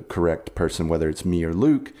the correct person, whether it's me or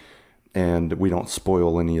Luke, and we don't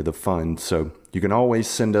spoil any of the fun. So you can always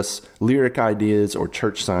send us lyric ideas or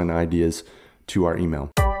church sign ideas to our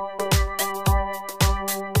email.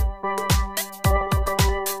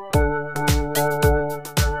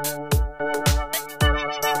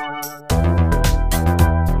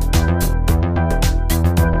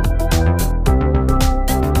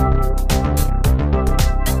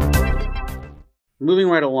 Moving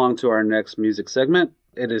right along to our next music segment,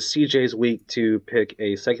 it is CJ's week to pick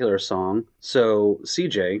a secular song. So,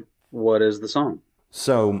 CJ, what is the song?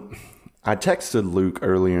 So, I texted Luke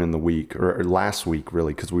earlier in the week, or last week,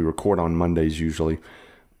 really, because we record on Mondays usually.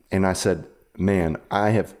 And I said, man,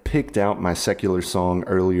 I have picked out my secular song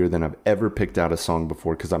earlier than I've ever picked out a song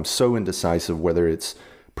before, because I'm so indecisive whether it's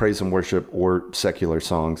praise and worship or secular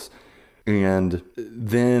songs. And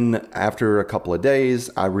then after a couple of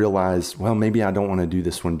days, I realized, well, maybe I don't want to do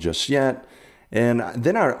this one just yet. And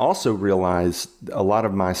then I also realized a lot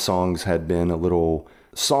of my songs had been a little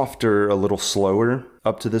softer, a little slower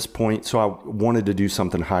up to this point. So I wanted to do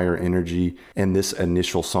something higher energy. And this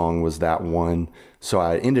initial song was that one. So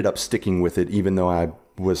I ended up sticking with it, even though I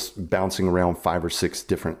was bouncing around 5 or 6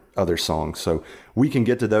 different other songs. So we can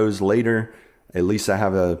get to those later. At least I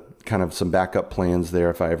have a kind of some backup plans there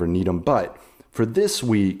if I ever need them. But for this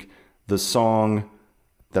week, the song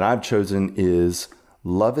that I've chosen is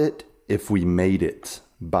Love It If We Made It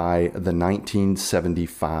by the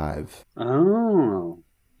 1975. Oh,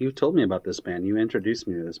 you told me about this band. You introduced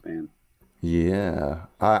me to this band. Yeah,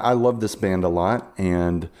 I love this band a lot,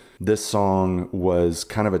 and this song was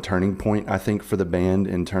kind of a turning point, I think, for the band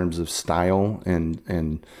in terms of style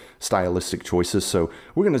and stylistic choices. So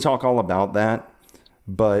we're going to talk all about that.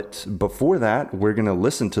 But before that, we're going to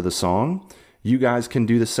listen to the song. You guys can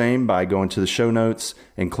do the same by going to the show notes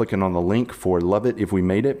and clicking on the link for Love It If We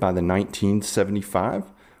Made It by the 1975.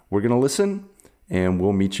 We're going to listen, and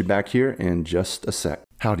we'll meet you back here in just a sec.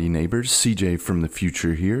 Howdy neighbors, CJ from the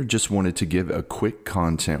future here. Just wanted to give a quick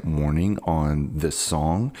content warning on this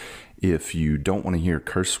song. If you don't want to hear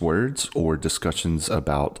curse words or discussions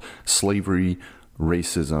about slavery,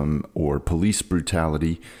 racism, or police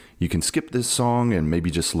brutality, you can skip this song and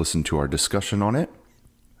maybe just listen to our discussion on it.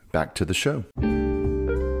 Back to the show.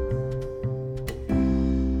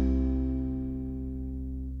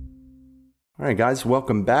 All right, guys,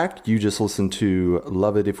 welcome back. You just listened to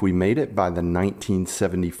Love It If We Made It by the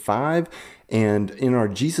 1975. And in our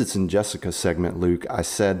Jesus and Jessica segment, Luke, I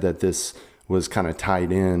said that this was kind of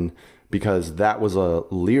tied in because that was a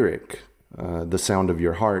lyric. The Sound of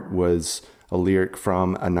Your Heart was a lyric from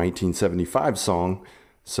a 1975 song.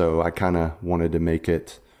 So I kind of wanted to make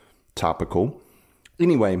it topical.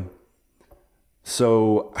 Anyway,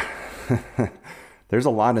 so there's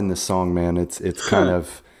a lot in this song, man. It's kind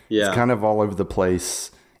of... Yeah. It's kind of all over the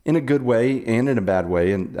place in a good way and in a bad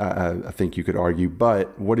way, and I think you could argue.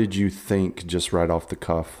 But what did you think just right off the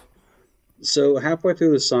cuff? So halfway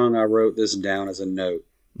through the song, I wrote this down as a note.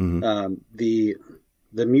 Mm-hmm.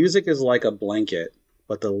 The music is like a blanket,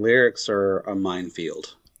 but the lyrics are a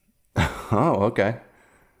minefield. Oh, okay.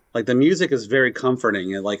 Like the music is very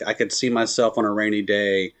comforting, and like I could see myself on a rainy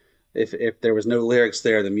day. If there was no lyrics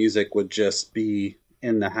there, the music would just be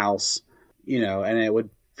in the house, and it would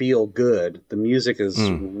feel good. The music is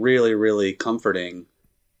really, really comforting,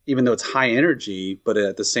 even though it's high energy, but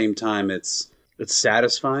at the same time, it's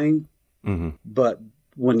satisfying. Mm-hmm. But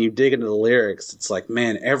when you dig into the lyrics, it's like,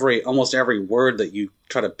 man, almost every word that you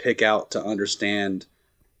try to pick out to understand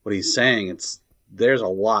what he's saying, there's a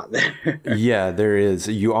lot there. Yeah, there is.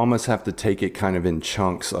 You almost have to take it kind of in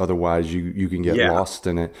chunks, otherwise you can get lost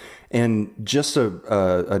in it. And just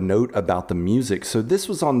a note about the music. So this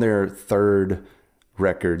was on their third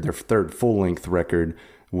record, their third full-length record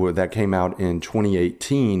that came out in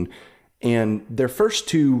 2018. And their first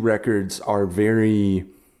two records are very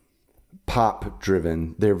pop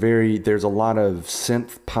driven. There's a lot of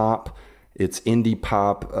synth pop. It's indie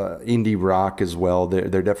pop, indie rock as well.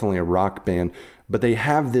 They're definitely a rock band, but they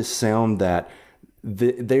have this sound that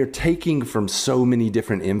they're taking from so many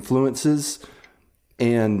different influences,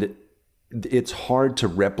 and it's hard to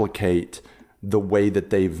replicate the way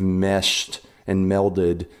that they've meshed and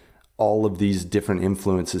melded all of these different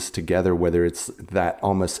influences together, whether it's that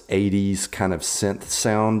almost 80s kind of synth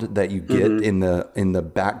sound that you get in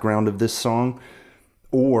the background of this song,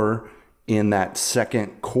 or in that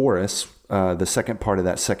second chorus, the second part of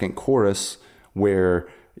that second chorus, where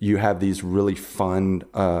you have these really fun,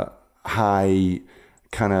 high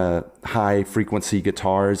frequency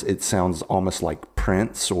guitars. It sounds almost like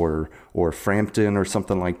Prince or Frampton or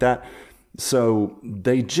something like that. So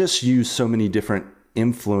they just use so many different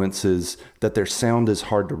influences that their sound is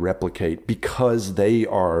hard to replicate, because they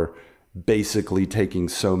are basically taking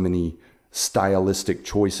so many stylistic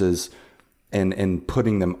choices and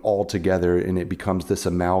putting them all together, and it becomes this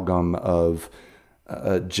amalgam of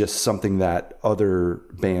just something that other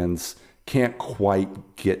bands can't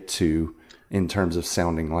quite get to in terms of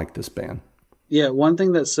sounding like this band. Yeah, one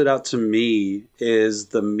thing that stood out to me is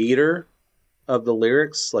the meter of the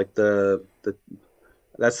lyrics, like the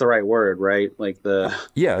that's the right word, right? Like the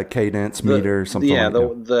cadence meter, something. Yeah,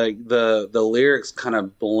 like the lyrics kind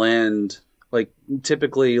of blend. Like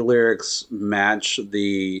typically lyrics match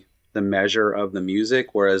the measure of the music,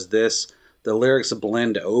 whereas the lyrics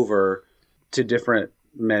blend over to different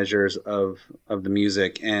measures of the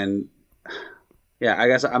music. And yeah, I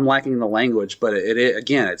guess I'm lacking the language, but it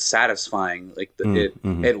again, it's satisfying. Like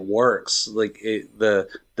it works. Like the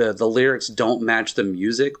lyrics don't match the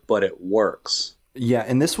music, but it works. Yeah,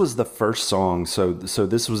 and this was the first song. So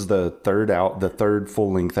this was the third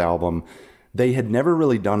full-length album. They had never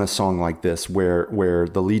really done a song like this where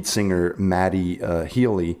the lead singer, Matty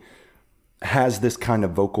Healy, has this kind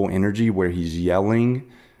of vocal energy where he's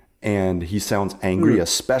yelling and he sounds angry,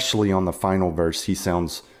 especially on the final verse. He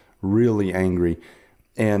sounds really angry.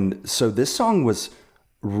 And so this song was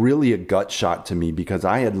really a gut shot to me, because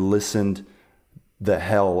I had listened the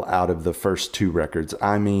hell out of the first two records.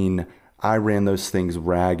 I mean, I ran those things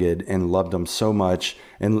ragged and loved them so much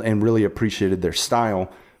and really appreciated their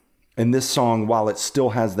style. And this song, while it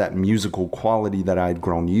still has that musical quality that I'd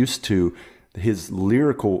grown used to, his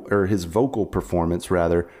vocal performance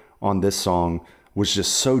rather on this song was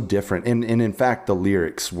just so different. And in fact, the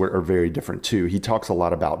lyrics are very different too. He talks a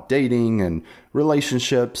lot about dating and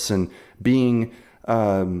relationships and being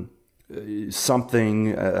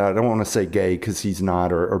something, I don't want to say gay because he's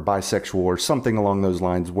not, or bisexual or something along those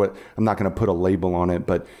lines. I'm not going to put a label on it,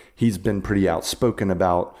 but he's been pretty outspoken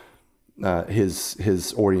about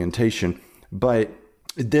his orientation. But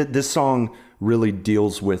this song really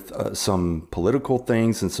deals with some political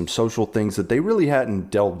things and some social things that they really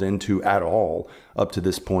hadn't delved into at all up to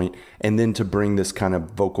this point. And then to bring this kind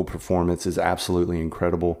of vocal performance is absolutely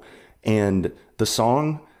incredible. And the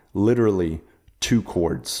song, literally 2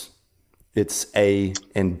 chords. It's A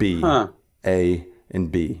and B, A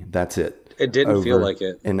and B. That's it. It didn't feel like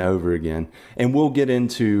it. And over again. And we'll get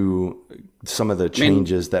into some of the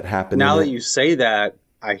changes that happen. Now that you say that,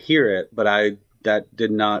 I hear it, but that did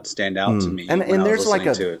not stand out to me. And there's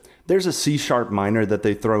there's a C sharp minor that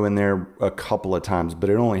they throw in there a couple of times, but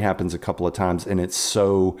it only happens a couple of times, and it's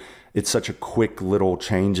such a quick little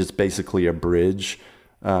change. It's basically a bridge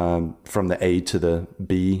from the A to the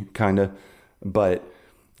B kind of. But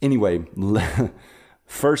anyway,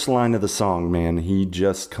 first line of the song, man, he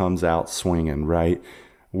just comes out swinging, right?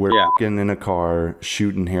 We're walking in a car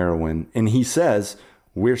shooting heroin, and he says,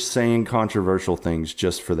 "We're saying controversial things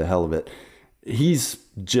just for the hell of it." He's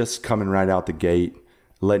just coming right out the gate,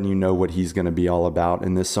 letting you know what he's going to be all about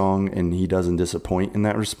in this song, and he doesn't disappoint in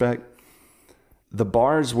that respect. The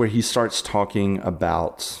bars where he starts talking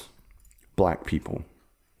about black people,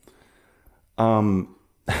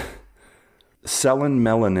 selling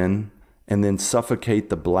melanin and then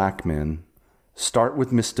suffocate the black men, start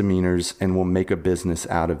with misdemeanors and we'll make a business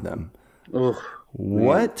out of them. Ugh.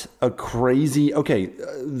 What a crazy... Okay,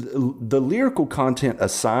 the lyrical content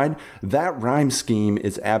aside, that rhyme scheme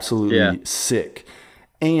is absolutely sick.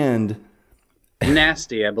 And...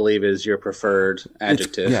 nasty, I believe, is your preferred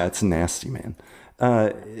adjective. It's nasty, man.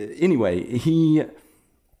 Anyway, he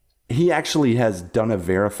he actually has done a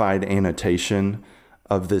verified annotation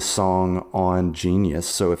of this song on Genius.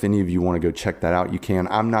 So if any of you want to go check that out, you can.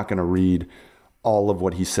 I'm not going to read all of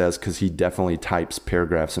what he says because he definitely types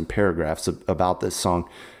paragraphs and paragraphs about this song.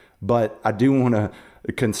 But I do want to,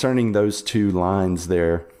 concerning those 2 lines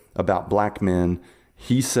there about black men,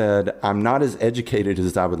 he said, "I'm not as educated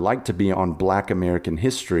as I would like to be on Black American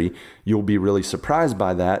history. You'll be really surprised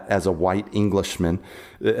by that as a white Englishman."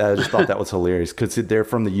 I just thought that was hilarious because they're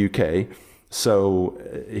from the UK. So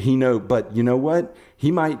but you know what? He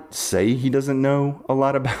might say he doesn't know a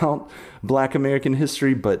lot about Black American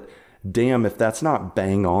history, but damn, if that's not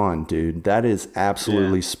bang on, dude, that is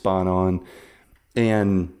absolutely spot on.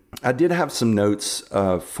 And I did have some notes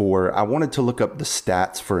I wanted to look up the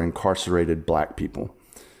stats for incarcerated black people,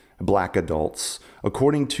 black adults.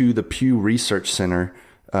 According to the Pew Research Center,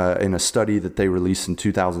 in a study that they released in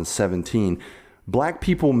 2017, black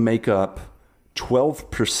people make up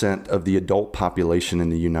 12% of the adult population in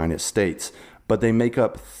the United States, but they make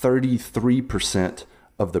up 33%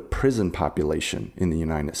 of the prison population in the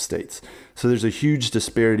United States. So there's a huge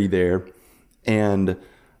disparity there. And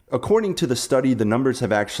according to the study, the numbers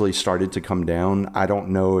have actually started to come down. I don't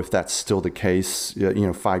know if that's still the case,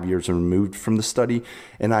 5 years removed from the study.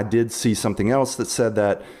 And I did see something else that said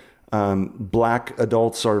that black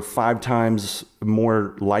adults are 5 times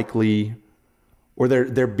more likely, or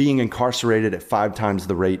they're being incarcerated at 5 times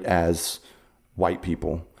the rate as white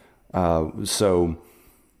people. So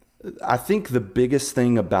I think the biggest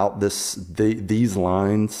thing about these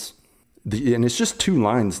lines, and it's just 2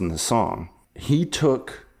 lines in the song, he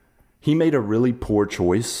made a really poor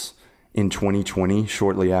choice in 2020,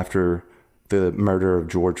 shortly after the murder of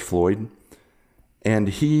George Floyd. And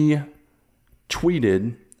he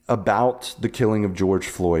tweeted about the killing of George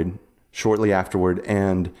Floyd shortly afterward.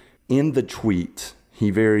 And in the tweet, he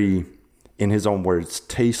in his own words,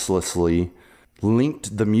 tastelessly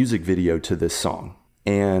linked the music video to this song.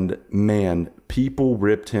 And man, people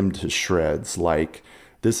ripped him to shreds. Like,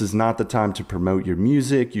 this is not the time to promote your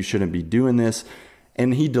music. You shouldn't be doing this.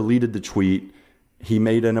 And he deleted the tweet. He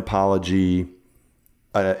made an apology.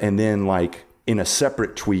 And then, like, in a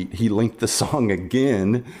separate tweet, he linked the song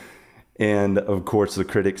again. And of course, the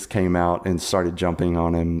critics came out and started jumping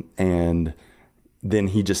on him. And then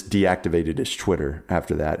he just deactivated his Twitter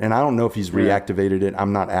after that. And I don't know if he's reactivated it.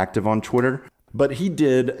 I'm not active on Twitter. But he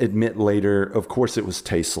did admit later, of course, it was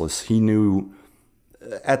tasteless. He knew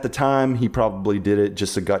at the time he probably did it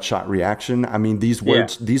just a gut shot reaction. I mean, these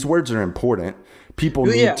words are important. People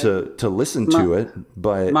need to listen to it.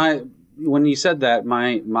 But when you said that,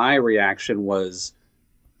 my reaction was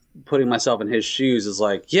putting myself in his shoes is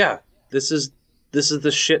like, yeah, this is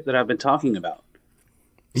the shit that I've been talking about.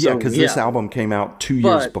 Yeah, because this album came out 2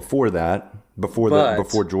 years before that,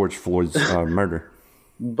 before George Floyd's murder.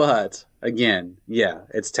 But again,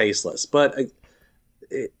 it's tasteless. But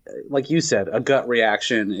like you said, a gut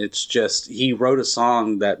reaction. It's just he wrote a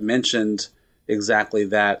song that mentioned exactly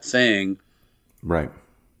that thing, right?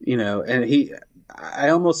 And I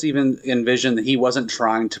almost even envisioned that he wasn't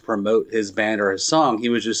trying to promote his band or his song. He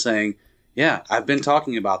was just saying, "Yeah, I've been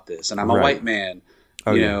talking about this, and I'm a white man,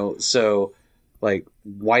 so like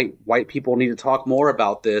white people need to talk more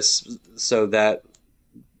about this so that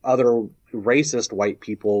other racist white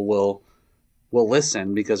people will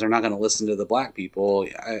listen, because they're not going to listen to the black people."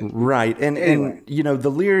 Right. And the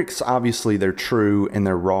lyrics, obviously they're true and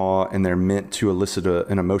they're raw and they're meant to elicit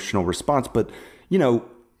an emotional response, but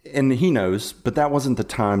and he knows, but that wasn't the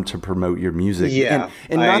time to promote your music.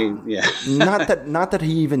 Not that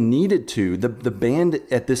he even needed to. The band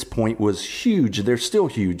at this point was huge. They're still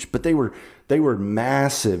huge, but they were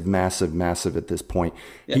massive, massive, massive at this point.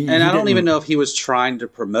 Yeah, I don't even know if he was trying to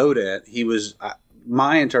promote it. He was,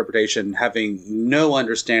 my interpretation, having no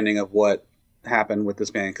understanding of what happened with this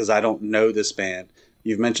band, because I don't know this band.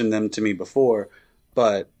 You've mentioned them to me before,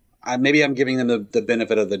 but maybe I'm giving them the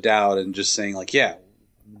benefit of the doubt and just saying like, yeah,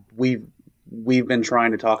 we've been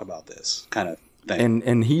trying to talk about this kind of thing.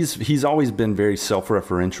 And he's always been very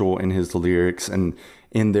self-referential in his lyrics, and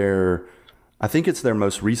in I think it's their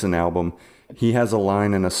most recent album, he has a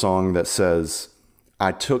line in a song that says,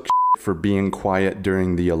 "I took for being quiet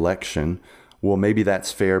during the election. Well, maybe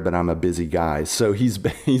that's fair, but I'm a busy guy." So he's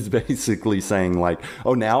basically saying like,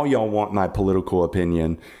 "Oh, now y'all want my political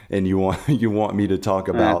opinion, and you want me to talk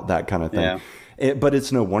about that kind of thing." Yeah. But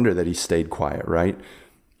it's no wonder that he stayed quiet, right?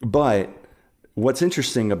 But what's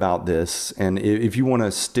interesting about this, and if you want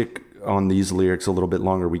to stick on these lyrics a little bit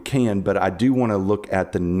longer, we can. But I do want to look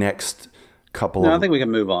at the next couple. I think we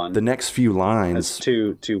can move on. The next few lines.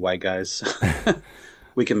 That's two white guys.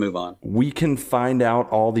 we can move on. We can find out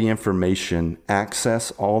all the information,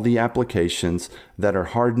 access all the applications that are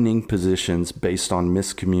hardening positions based on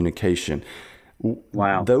miscommunication.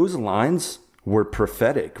 Wow. Those lines were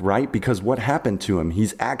prophetic, right? Because what happened to him?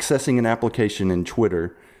 He's accessing an application in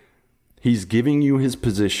Twitter. He's giving you his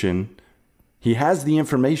position. He has the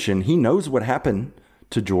information. He knows what happened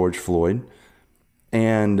to George Floyd.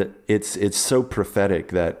 And it's so prophetic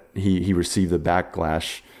that he received the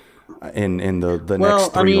backlash. And the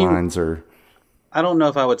next three lines are... I don't know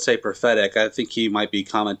if I would say prophetic. I think he might be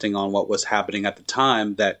commenting on what was happening at the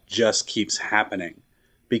time that just keeps happening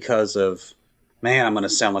because of, man, I'm going to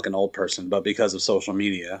sound like an old person, but because of social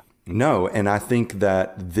media. No, and I think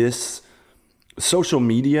that this social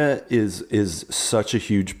media is such a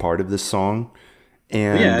huge part of this song.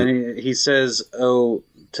 And he says, oh,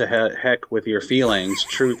 to heck with your feelings.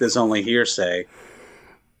 Truth is only hearsay.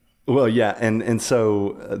 Well, yeah, and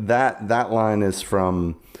so that line is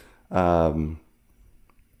from, gosh,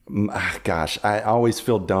 I always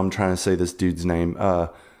feel dumb trying to say this dude's name,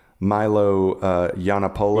 Milo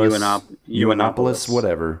Yiannopoulos,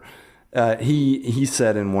 whatever. He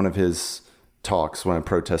said in one of his talks when a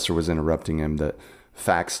protester was interrupting him that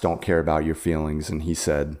facts don't care about your feelings, and he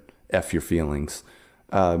said, F your feelings.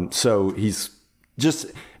 So he's just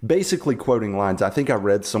basically quoting lines. I think I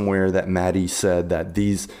read somewhere that Maddie said that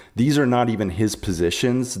these are not even his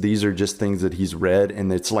positions. These are just things that he's read,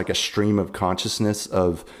 and it's like a stream of consciousness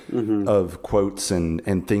of quotes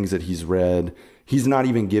and things that he's read. He's not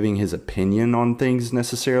even giving his opinion on things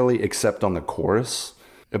necessarily, except on the chorus.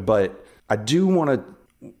 But I do want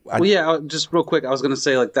to... just real quick, I was going to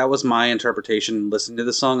say, like, that was my interpretation listening to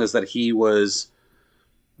the song, is that he was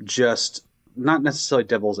just not necessarily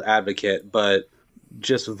devil's advocate, but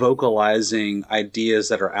just vocalizing ideas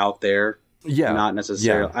that are out there. Yeah. Not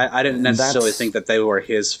necessarily. Yeah. I didn't necessarily think that they were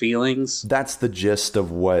his feelings. That's the gist of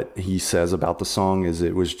what he says about the song, is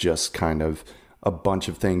it was just kind of a bunch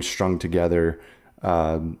of things strung together.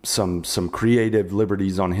 Some creative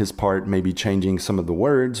liberties on his part, maybe changing some of the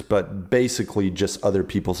words, but basically just other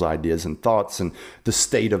people's ideas and thoughts and the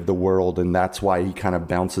state of the world. And that's why he kind of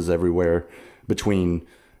bounces everywhere between,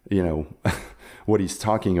 what he's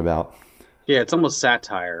talking about. Yeah, it's almost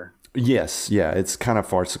satire. Yes, yeah, it's kind of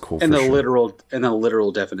farcical. In the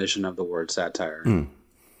literal definition of the word satire.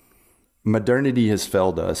 Modernity has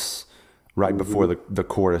failed us, right before the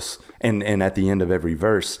chorus, and at the end of every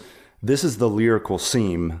verse. This is the lyrical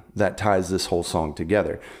seam that ties this whole song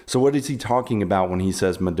together. So what is he talking about when he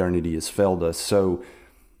says modernity has failed us? So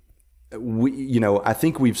I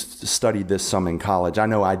think we've studied this some in college. I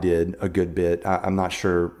know I did a good bit. I'm not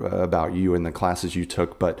sure about you in the classes you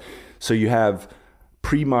took, but so you have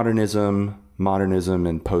pre-modernism, modernism,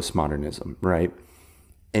 and postmodernism, right?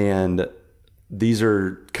 And these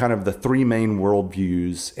are kind of the three main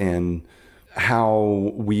worldviews and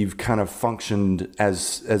how we've kind of functioned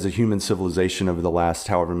as a human civilization over the last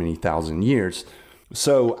however many thousand years.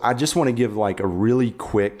 So I just want to give like a really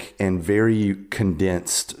quick and very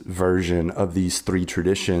condensed version of these three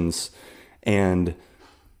traditions. And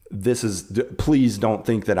please don't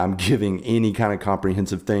think that I'm giving any kind of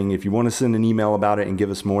comprehensive thing. If you want to send an email about it and give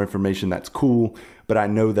us more information, that's cool. But I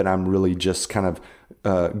know that I'm really just kind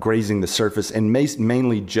of grazing the surface, and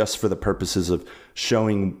mainly just for the purposes of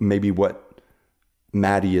showing maybe what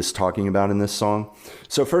Maddie is talking about in this song.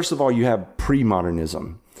 So first of all, you have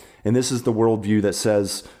pre-modernism. And this is the worldview that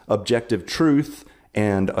says objective truth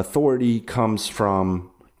and authority comes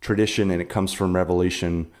from tradition, and it comes from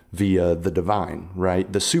revelation via the divine,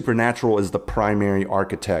 right? The supernatural is the primary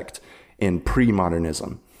architect in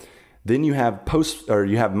pre-modernism. Then you have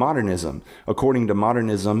modernism. According to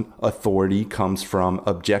modernism, authority comes from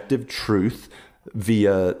objective truth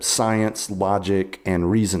via science, logic, and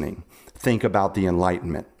reasoning. Think about the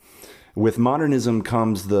Enlightenment. With modernism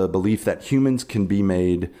comes the belief that humans can be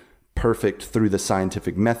made perfect through the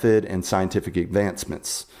scientific method and scientific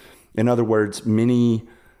advancements. In other words, many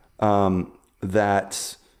thought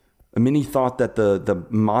that the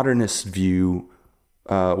modernist view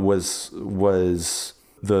was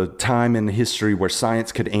the time in history where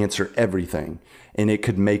science could answer everything, and it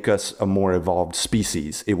could make us a more evolved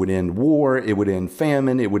species. It would end war, it would end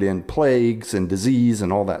famine, it would end plagues and disease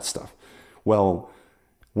and all that stuff. Well,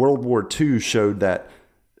 World War II showed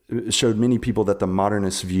many people that the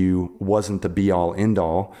modernist view wasn't the be-all,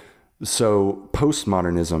 end-all. So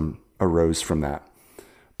postmodernism arose from that.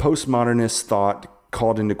 Postmodernist thought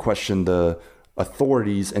called into question the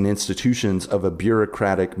authorities and institutions of a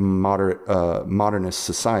bureaucratic modernist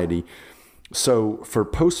society. So for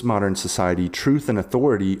postmodern society, truth and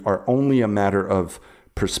authority are only a matter of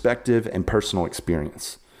perspective and personal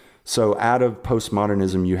experience. So out of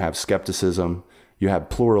postmodernism, you have skepticism, you have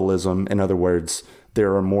pluralism. In other words,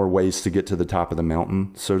 there are more ways to get to the top of the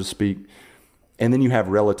mountain, so to speak. And then you have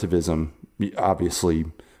relativism. Obviously,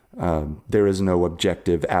 there is no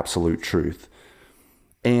objective, absolute truth.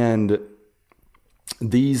 And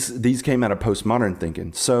these came out of postmodern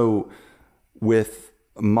thinking. So with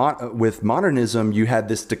modernism, you had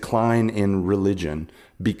this decline in religion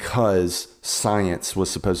because science was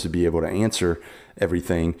supposed to be able to answer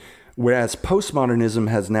everything. Whereas postmodernism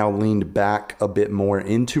has now leaned back a bit more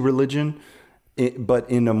into religion, but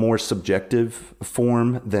in a more subjective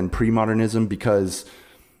form than pre-modernism, because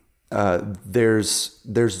there's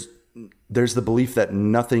the belief that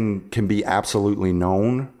nothing can be absolutely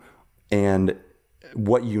known, and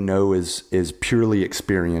what you know is purely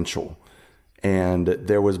experiential. And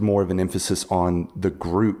there was more of an emphasis on the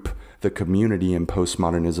group, the community in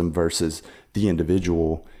postmodernism versus the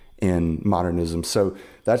individual in modernism. So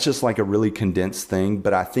that's just like a really condensed thing.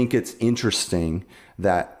 But I think it's interesting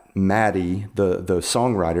that Maddie, the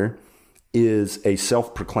songwriter, is a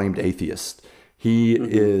self-proclaimed atheist. He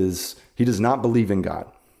does not believe in God,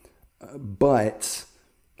 but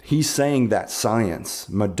he's saying that science,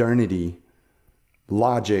 modernity,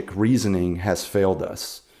 logic, reasoning has failed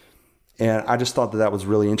us. And I just thought that was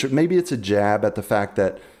really interesting. Maybe it's a jab at the fact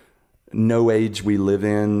that no age we live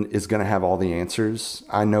in is going to have all the answers.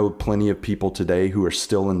 I know plenty of people today who are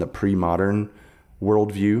still in the pre-modern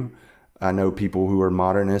worldview. I know people who are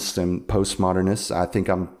modernists and postmodernists. I think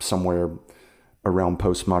I'm somewhere around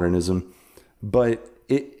postmodernism. But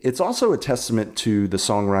it's also a testament to the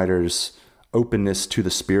songwriter's openness to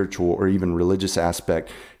the spiritual or even religious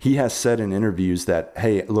aspect. He has said in interviews that,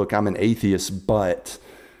 hey, look, I'm an atheist, but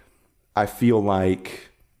I feel like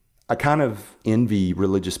I kind of envy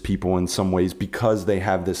religious people in some ways because they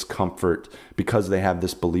have this comfort, because they have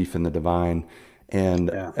this belief in the divine. And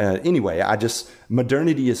anyway,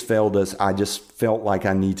 modernity has failed us. I just felt like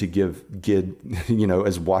I need to give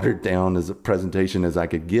as watered down as a presentation as I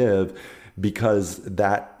could give, because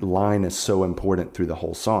that line is so important through the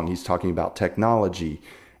whole song. He's talking about technology,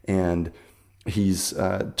 and he's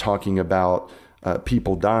talking about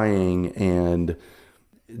people dying, and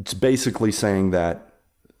it's basically saying that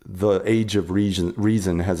the age of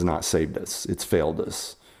reason has not saved us. It's failed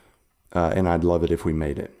us. And I'd love it if we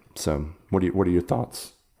made it. So what are your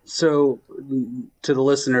thoughts? So to the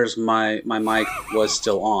listeners, my mic was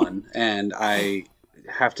still on, and I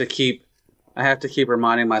have to keep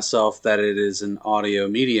reminding myself that it is an audio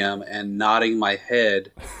medium, and nodding my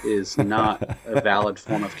head is not a valid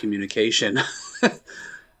form of communication.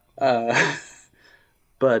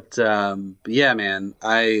 But yeah, man,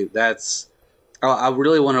 I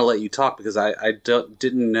really want to let you talk, because I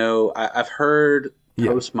didn't know. I've heard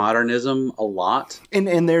postmodernism a lot,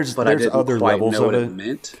 and there's other levels of it.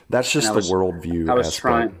 Meant. That's just the worldview. I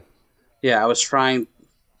was trying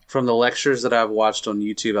from the lectures that I've watched on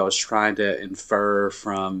YouTube. I was trying to infer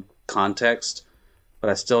from context, but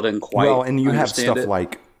I still didn't quite. Well, and you have stuff it.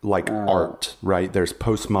 like art, right? There's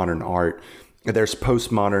postmodern art. There's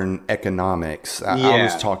postmodern economics. I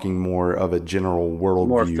was talking more of a general worldview,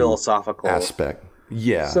 more philosophical aspect.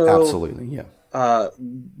 Yeah, so, absolutely. Yeah. I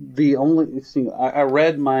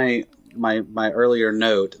read my earlier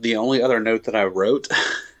note. The only other note that I wrote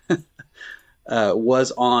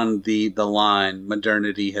was on the line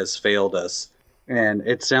 "modernity has failed us," and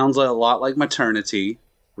it sounds a lot like maternity,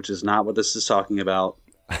 which is not what this is talking about.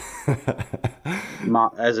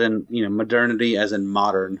 As in, modernity, as in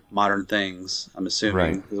modern things. I'm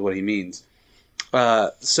assuming is what he means.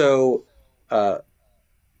 So,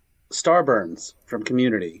 Starburns from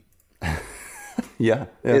Community,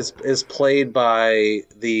 is played by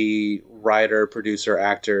the writer, producer,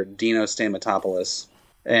 actor Dino Stamatopoulos,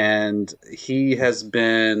 and he has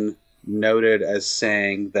been noted as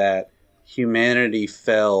saying that humanity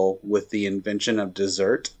fell with the invention of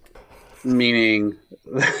dessert. Meaning,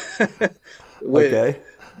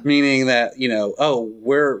 meaning that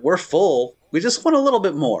we're full. We just want a little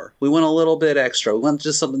bit more. We want a little bit extra. We want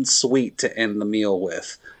just something sweet to end the meal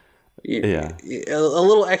with. A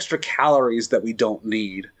little extra calories that we don't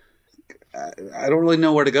need. I don't really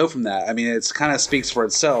know where to go from that. I mean, it kind of speaks for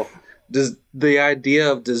itself. The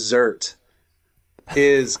idea of dessert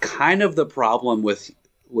is kind of the problem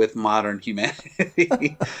with modern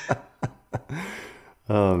humanity.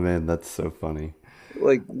 Oh man, that's so funny.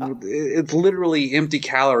 Like, it's literally empty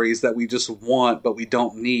calories that we just want, but we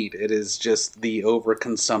don't need. It is just the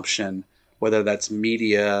overconsumption, whether that's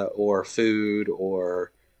media or food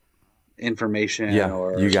or information. Yeah,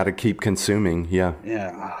 or you got to keep consuming. Yeah.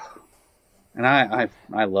 Yeah. And I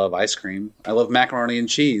love ice cream. I love macaroni and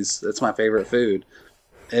cheese. That's my favorite food.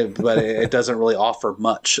 but it doesn't really offer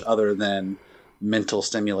much other than mental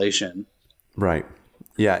stimulation. Right.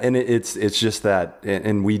 Yeah, and it's just that,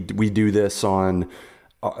 and we do this on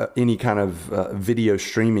any kind of video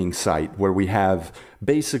streaming site where we have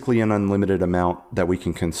basically an unlimited amount that we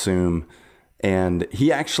can consume. And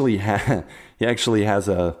he actually has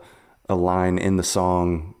a line in the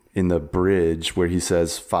song in the bridge where he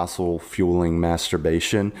says fossil fueling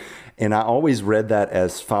masturbation, and I always read that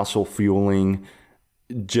as fossil fueling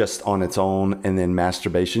just on its own, and then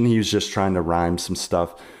masturbation. He was just trying to rhyme some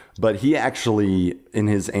stuff. But he actually, in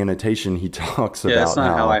his annotation, he talks about that's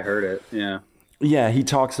not how I heard it. Yeah, he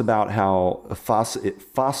talks about how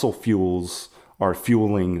fossil fuels are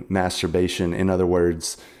fueling masturbation. In other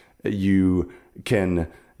words, you can,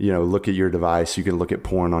 look at your device, you can look at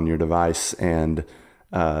porn on your device, and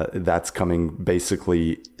that's coming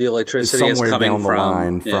basically the electricity somewhere is coming down the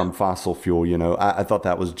line yeah. from fossil fuel. I thought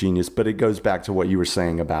that was genius, but it goes back to what you were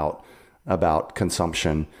saying about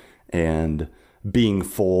consumption and being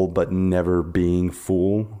full but never being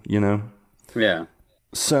full. Yeah.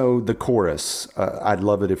 So the chorus, I'd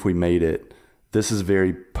love it if we made it. This is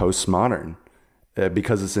very postmodern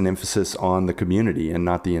because it's an emphasis on the community and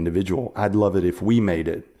not the individual. I'd love it if we made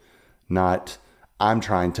it, not I'm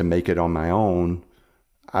trying to make it on my own.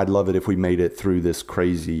 I'd love it if we made it through this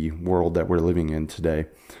crazy world that we're living in today.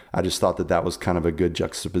 I just thought that was kind of a good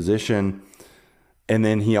juxtaposition. And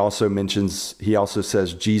then he also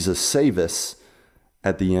says, Jesus save us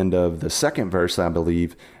at the end of the second verse, I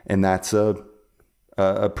believe. And that's a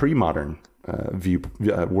pre-modern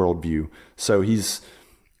worldview. So is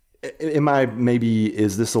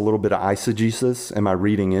this a little bit of eisegesis? Am I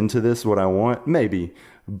reading into this what I want? Maybe,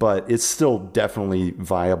 but it's still definitely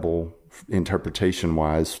viable interpretation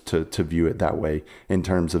wise to view it that way in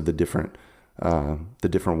terms of the different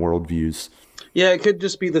worldviews. Yeah, it could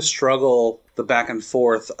just be the struggle, the back and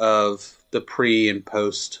forth of the pre and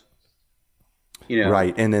post,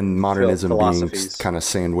 right, and then modernism being kind of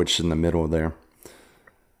sandwiched in the middle there.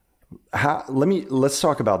 Let's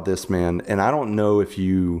talk about this, man. And I don't know if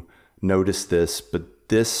you noticed this, but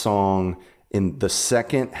this song, in the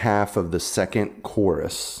second half of the second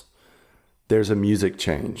chorus, there's a music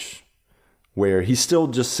change where he's still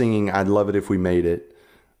just singing, I'd love it if we made it,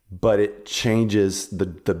 but it changes, the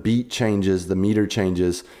beat changes, the meter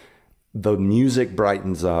changes, the music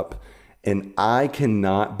brightens up, and I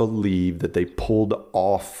cannot believe that they pulled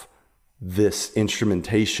off this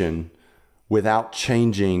instrumentation without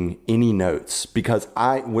changing any notes, because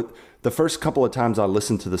the first couple of times I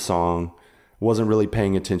listened to the song, wasn't really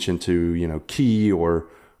paying attention to, key or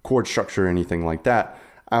chord structure or anything like that.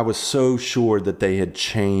 I was so sure that they had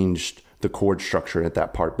changed the chord structure at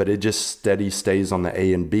that part, but it just steady stays on the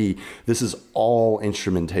A and B. This is all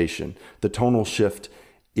instrumentation. The tonal shift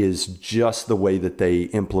is just the way that they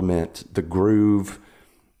implement the groove,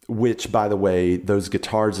 which, by the way, those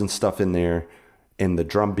guitars and stuff in there and the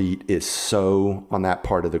drum beat is so, on that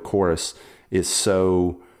part of the chorus, is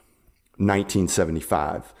so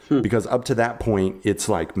 1975. Because up to that point, it's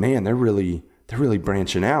like, man, they're really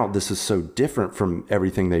branching out. This is so different from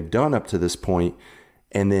everything they've done up to this point.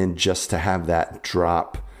 And then just to have that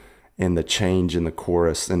drop and the change in the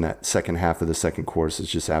chorus in that second half of the second chorus is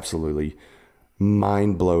just absolutely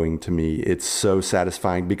mind-blowing to me. It's so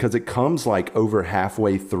satisfying because it comes like over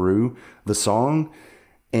halfway through the song.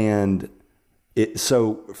 And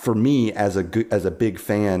so for me, as a big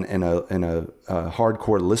fan and a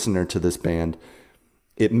hardcore listener to this band,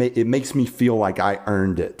 it makes me feel like I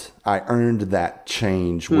earned it. I earned that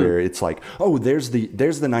change where it's like, oh, there's the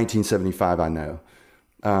 1975 I know.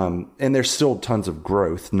 And there's still tons of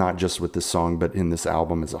growth, not just with this song, but in this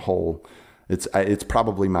album as a whole. It's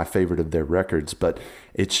probably my favorite of their records, but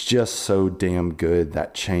it's just so damn good,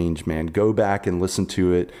 that change, man. Go back and listen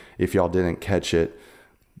to it if y'all didn't catch it.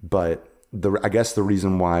 But I guess the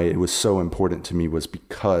reason why it was so important to me was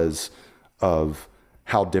because of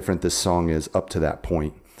how different this song is up to that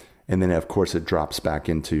point. And then of course it drops back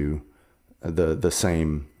into the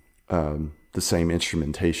same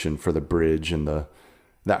instrumentation for the bridge and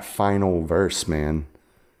that final verse, man.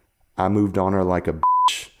 I moved on her like a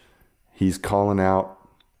bitch. He's calling out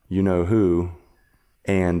you know who,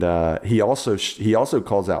 and he also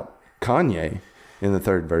calls out Kanye in the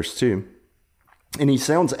third verse too, and he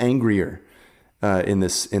sounds angrier in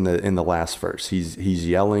the last verse. He's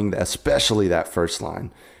yelling, especially that first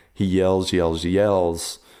line. He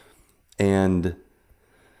yells, and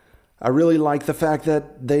I really like the fact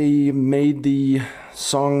that they made the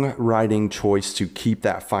songwriting choice to keep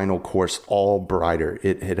that final chorus all brighter.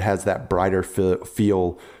 It has that brighter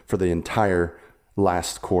feel for the entire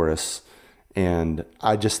last chorus. And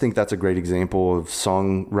I just think that's a great example of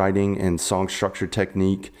songwriting and song structure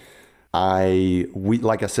technique.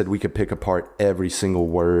 Like I said, we could pick apart every single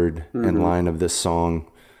word and line of this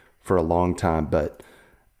song for a long time, but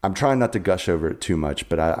I'm trying not to gush over it too much,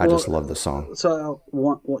 but I just love the song. So,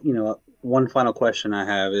 one final question I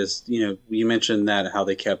have is, you mentioned that how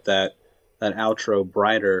they kept that outro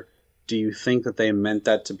brighter. Do you think that they meant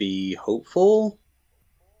that to be hopeful?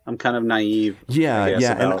 I'm kind of naive. Yeah, I guess,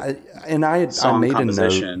 yeah, about I song made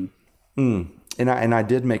composition. a note, and I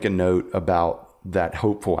did make a note about that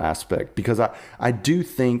hopeful aspect, because I do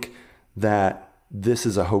think that this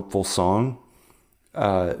is a hopeful song.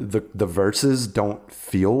 The verses don't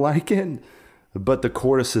feel like it, but the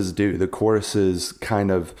choruses do. The choruses kind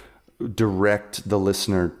of direct the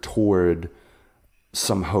listener toward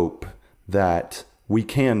some hope that we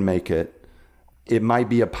can make it. It might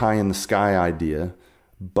be a pie in the sky idea,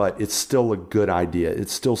 but it's still a good idea.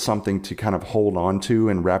 It's still something to kind of hold on to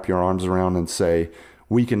and wrap your arms around and say,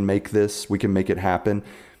 we can make this, we can make it happen.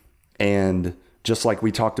 And just like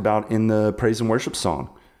we talked about in the praise and worship song,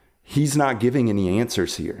 he's not giving any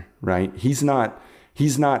answers here, right? He's not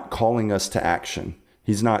calling us to action.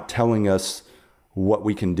 He's not telling us what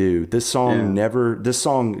we can do. This song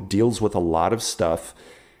deals with a lot of stuff,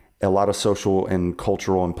 a lot of social and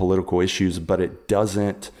cultural and political issues, but it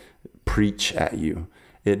doesn't preach at you.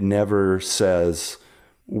 It never says,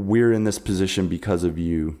 we're in this position because of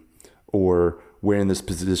you, or we're in this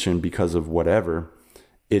position because of whatever.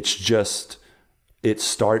 It's just, it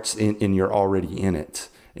starts and you're already in it,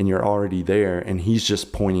 and you're already there, and he's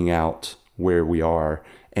just pointing out where we are.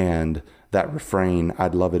 And that refrain,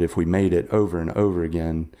 I'd love it if we made it, over and over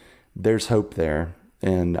again, there's hope there.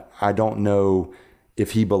 And I don't know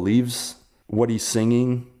if he believes what he's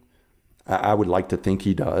singing. I would like to think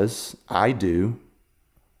he does. I do.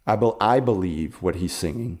 I believe what he's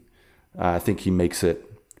singing. I think he makes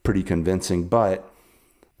it pretty convincing, but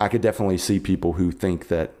I could definitely see people who think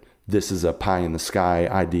that this is a pie in the sky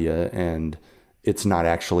idea and it's not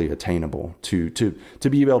actually attainable to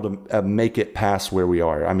be able to make it past where we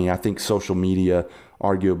are. I mean, I think social media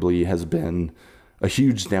arguably has been a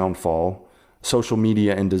huge downfall. Social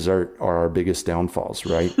media and dessert are our biggest downfalls,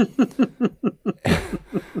 right?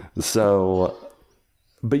 So,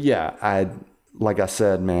 but yeah, like I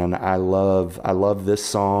said, man, I love this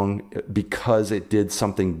song because it did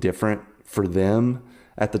something different for them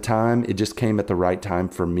at the time. It just came at the right time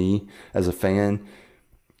for me as a fan.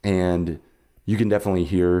 And you can definitely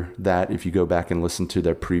hear that if you go back and listen to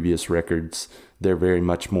their previous records. They're very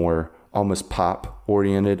much more almost pop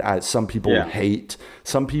oriented. Some people hate,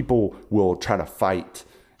 some people will try to fight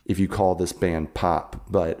if you call this band pop,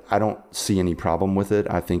 but I don't see any problem with it.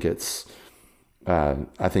 I think it's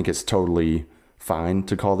totally fine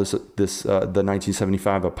to call this the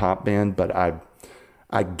 1975 a pop band, but I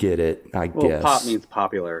get it. I guess pop means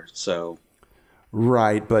popular, so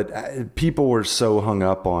right. But people were so hung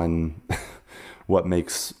up on what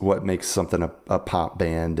makes something a pop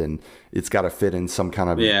band, and it's got to fit in some kind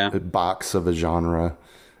of box of a genre.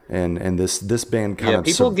 And this band kind of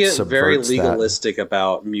people get very legalistic that.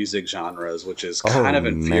 About music genres, which is kind of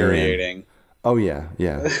infuriating. Man. Oh yeah.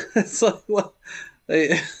 It's like, well,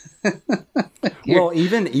 well,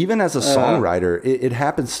 even as a songwriter, it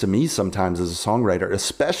happens to me sometimes as a songwriter,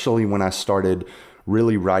 especially when I started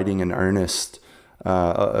really writing in earnest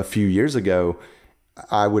a few years ago.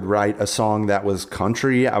 I would write a song that was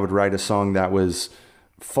country. I would write a song that was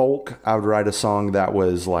folk. I would write a song that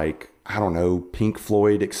was like, I don't know, Pink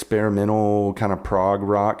Floyd, experimental kind of prog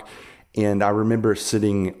rock. And I remember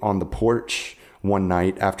sitting on the porch one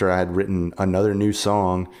night after I had written another new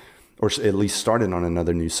song, or at least started on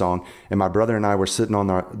another new song. And my brother and I were sitting on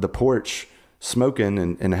the porch smoking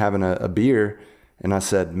and having a beer. And I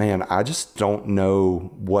said, man, I just don't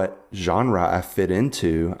know what genre I fit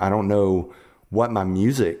into. I don't know what my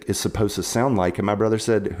music is supposed to sound like. And my brother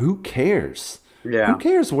said, who cares? Yeah. Who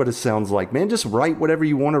cares what it sounds like, man? Just write whatever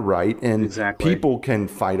you want to write, and exactly. People can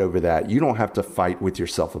fight over that. You don't have to fight with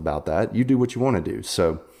yourself about that. You do what you want to do.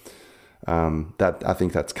 So that I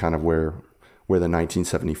think that's kind of where the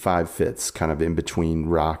 1975 fits, kind of in between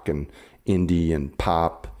rock and indie and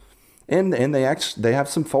pop, and they have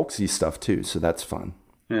some folksy stuff too. So that's fun.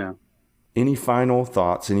 Yeah. Any final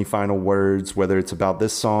thoughts? Any final words? Whether it's about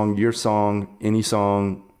this song, your song, any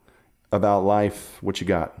song about life, what you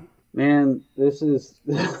got? Man, this is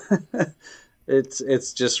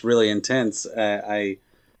it's just really intense. There's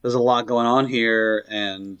a lot going on here,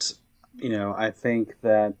 and I think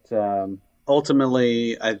that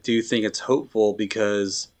ultimately I do think it's hopeful,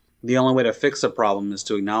 because the only way to fix a problem is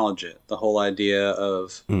to acknowledge it. The whole idea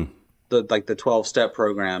of the 12-step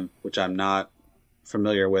program, which I'm not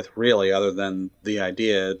familiar with really, other than the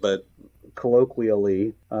idea, but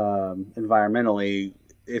colloquially, environmentally,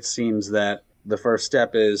 it seems that the first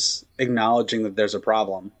step is acknowledging that there's a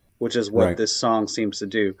problem, which is what this song seems to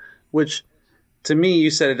do. Which, to me,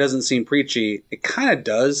 you said it doesn't seem preachy. It kind of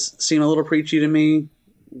does seem a little preachy to me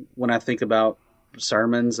when I think about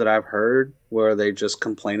sermons that I've heard where they just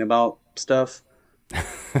complain about stuff.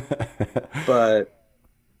 But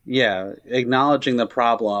yeah, acknowledging the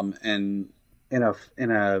problem and in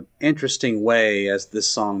a interesting way, as this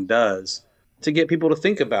song does, to get people to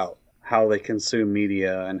think about how they consume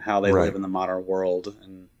media and how they live in the modern world.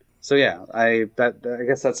 And so yeah, I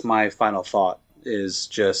guess that's my final thought, is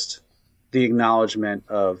just the acknowledgement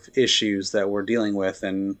of issues that we're dealing with,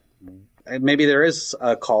 and maybe there is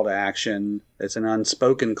a call to action. It's an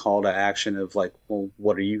unspoken call to action of like, well,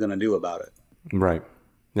 what are you going to do about it? Right.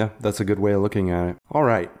 Yeah, that's a good way of looking at it. All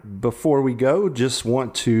right. Before we go, just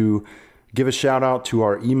want to give a shout out to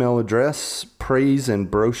our email address,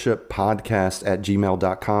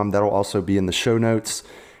 praiseandbroshipodcast@gmail.com. That'll also be in the show notes.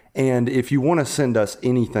 And if you want to send us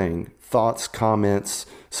anything, thoughts, comments,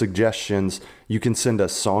 suggestions, you can send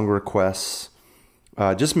us song requests.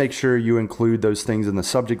 Just make sure you include those things in the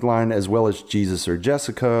subject line, as well as Jesus or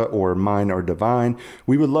Jessica or Mine or Divine.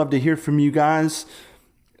 We would love to hear from you guys.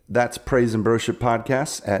 That's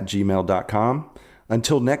praiseandbroshipodcast@gmail.com.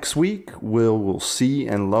 Until next week, we'll see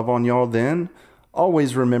and love on y'all then.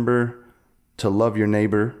 Always remember to love your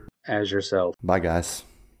neighbor as yourself. Bye, guys.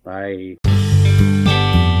 Bye.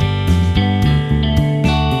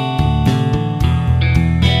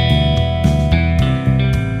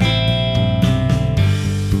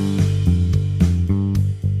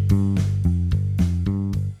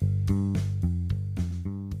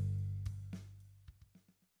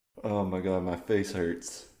 Oh my God, my face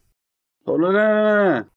hurts. Oh, no.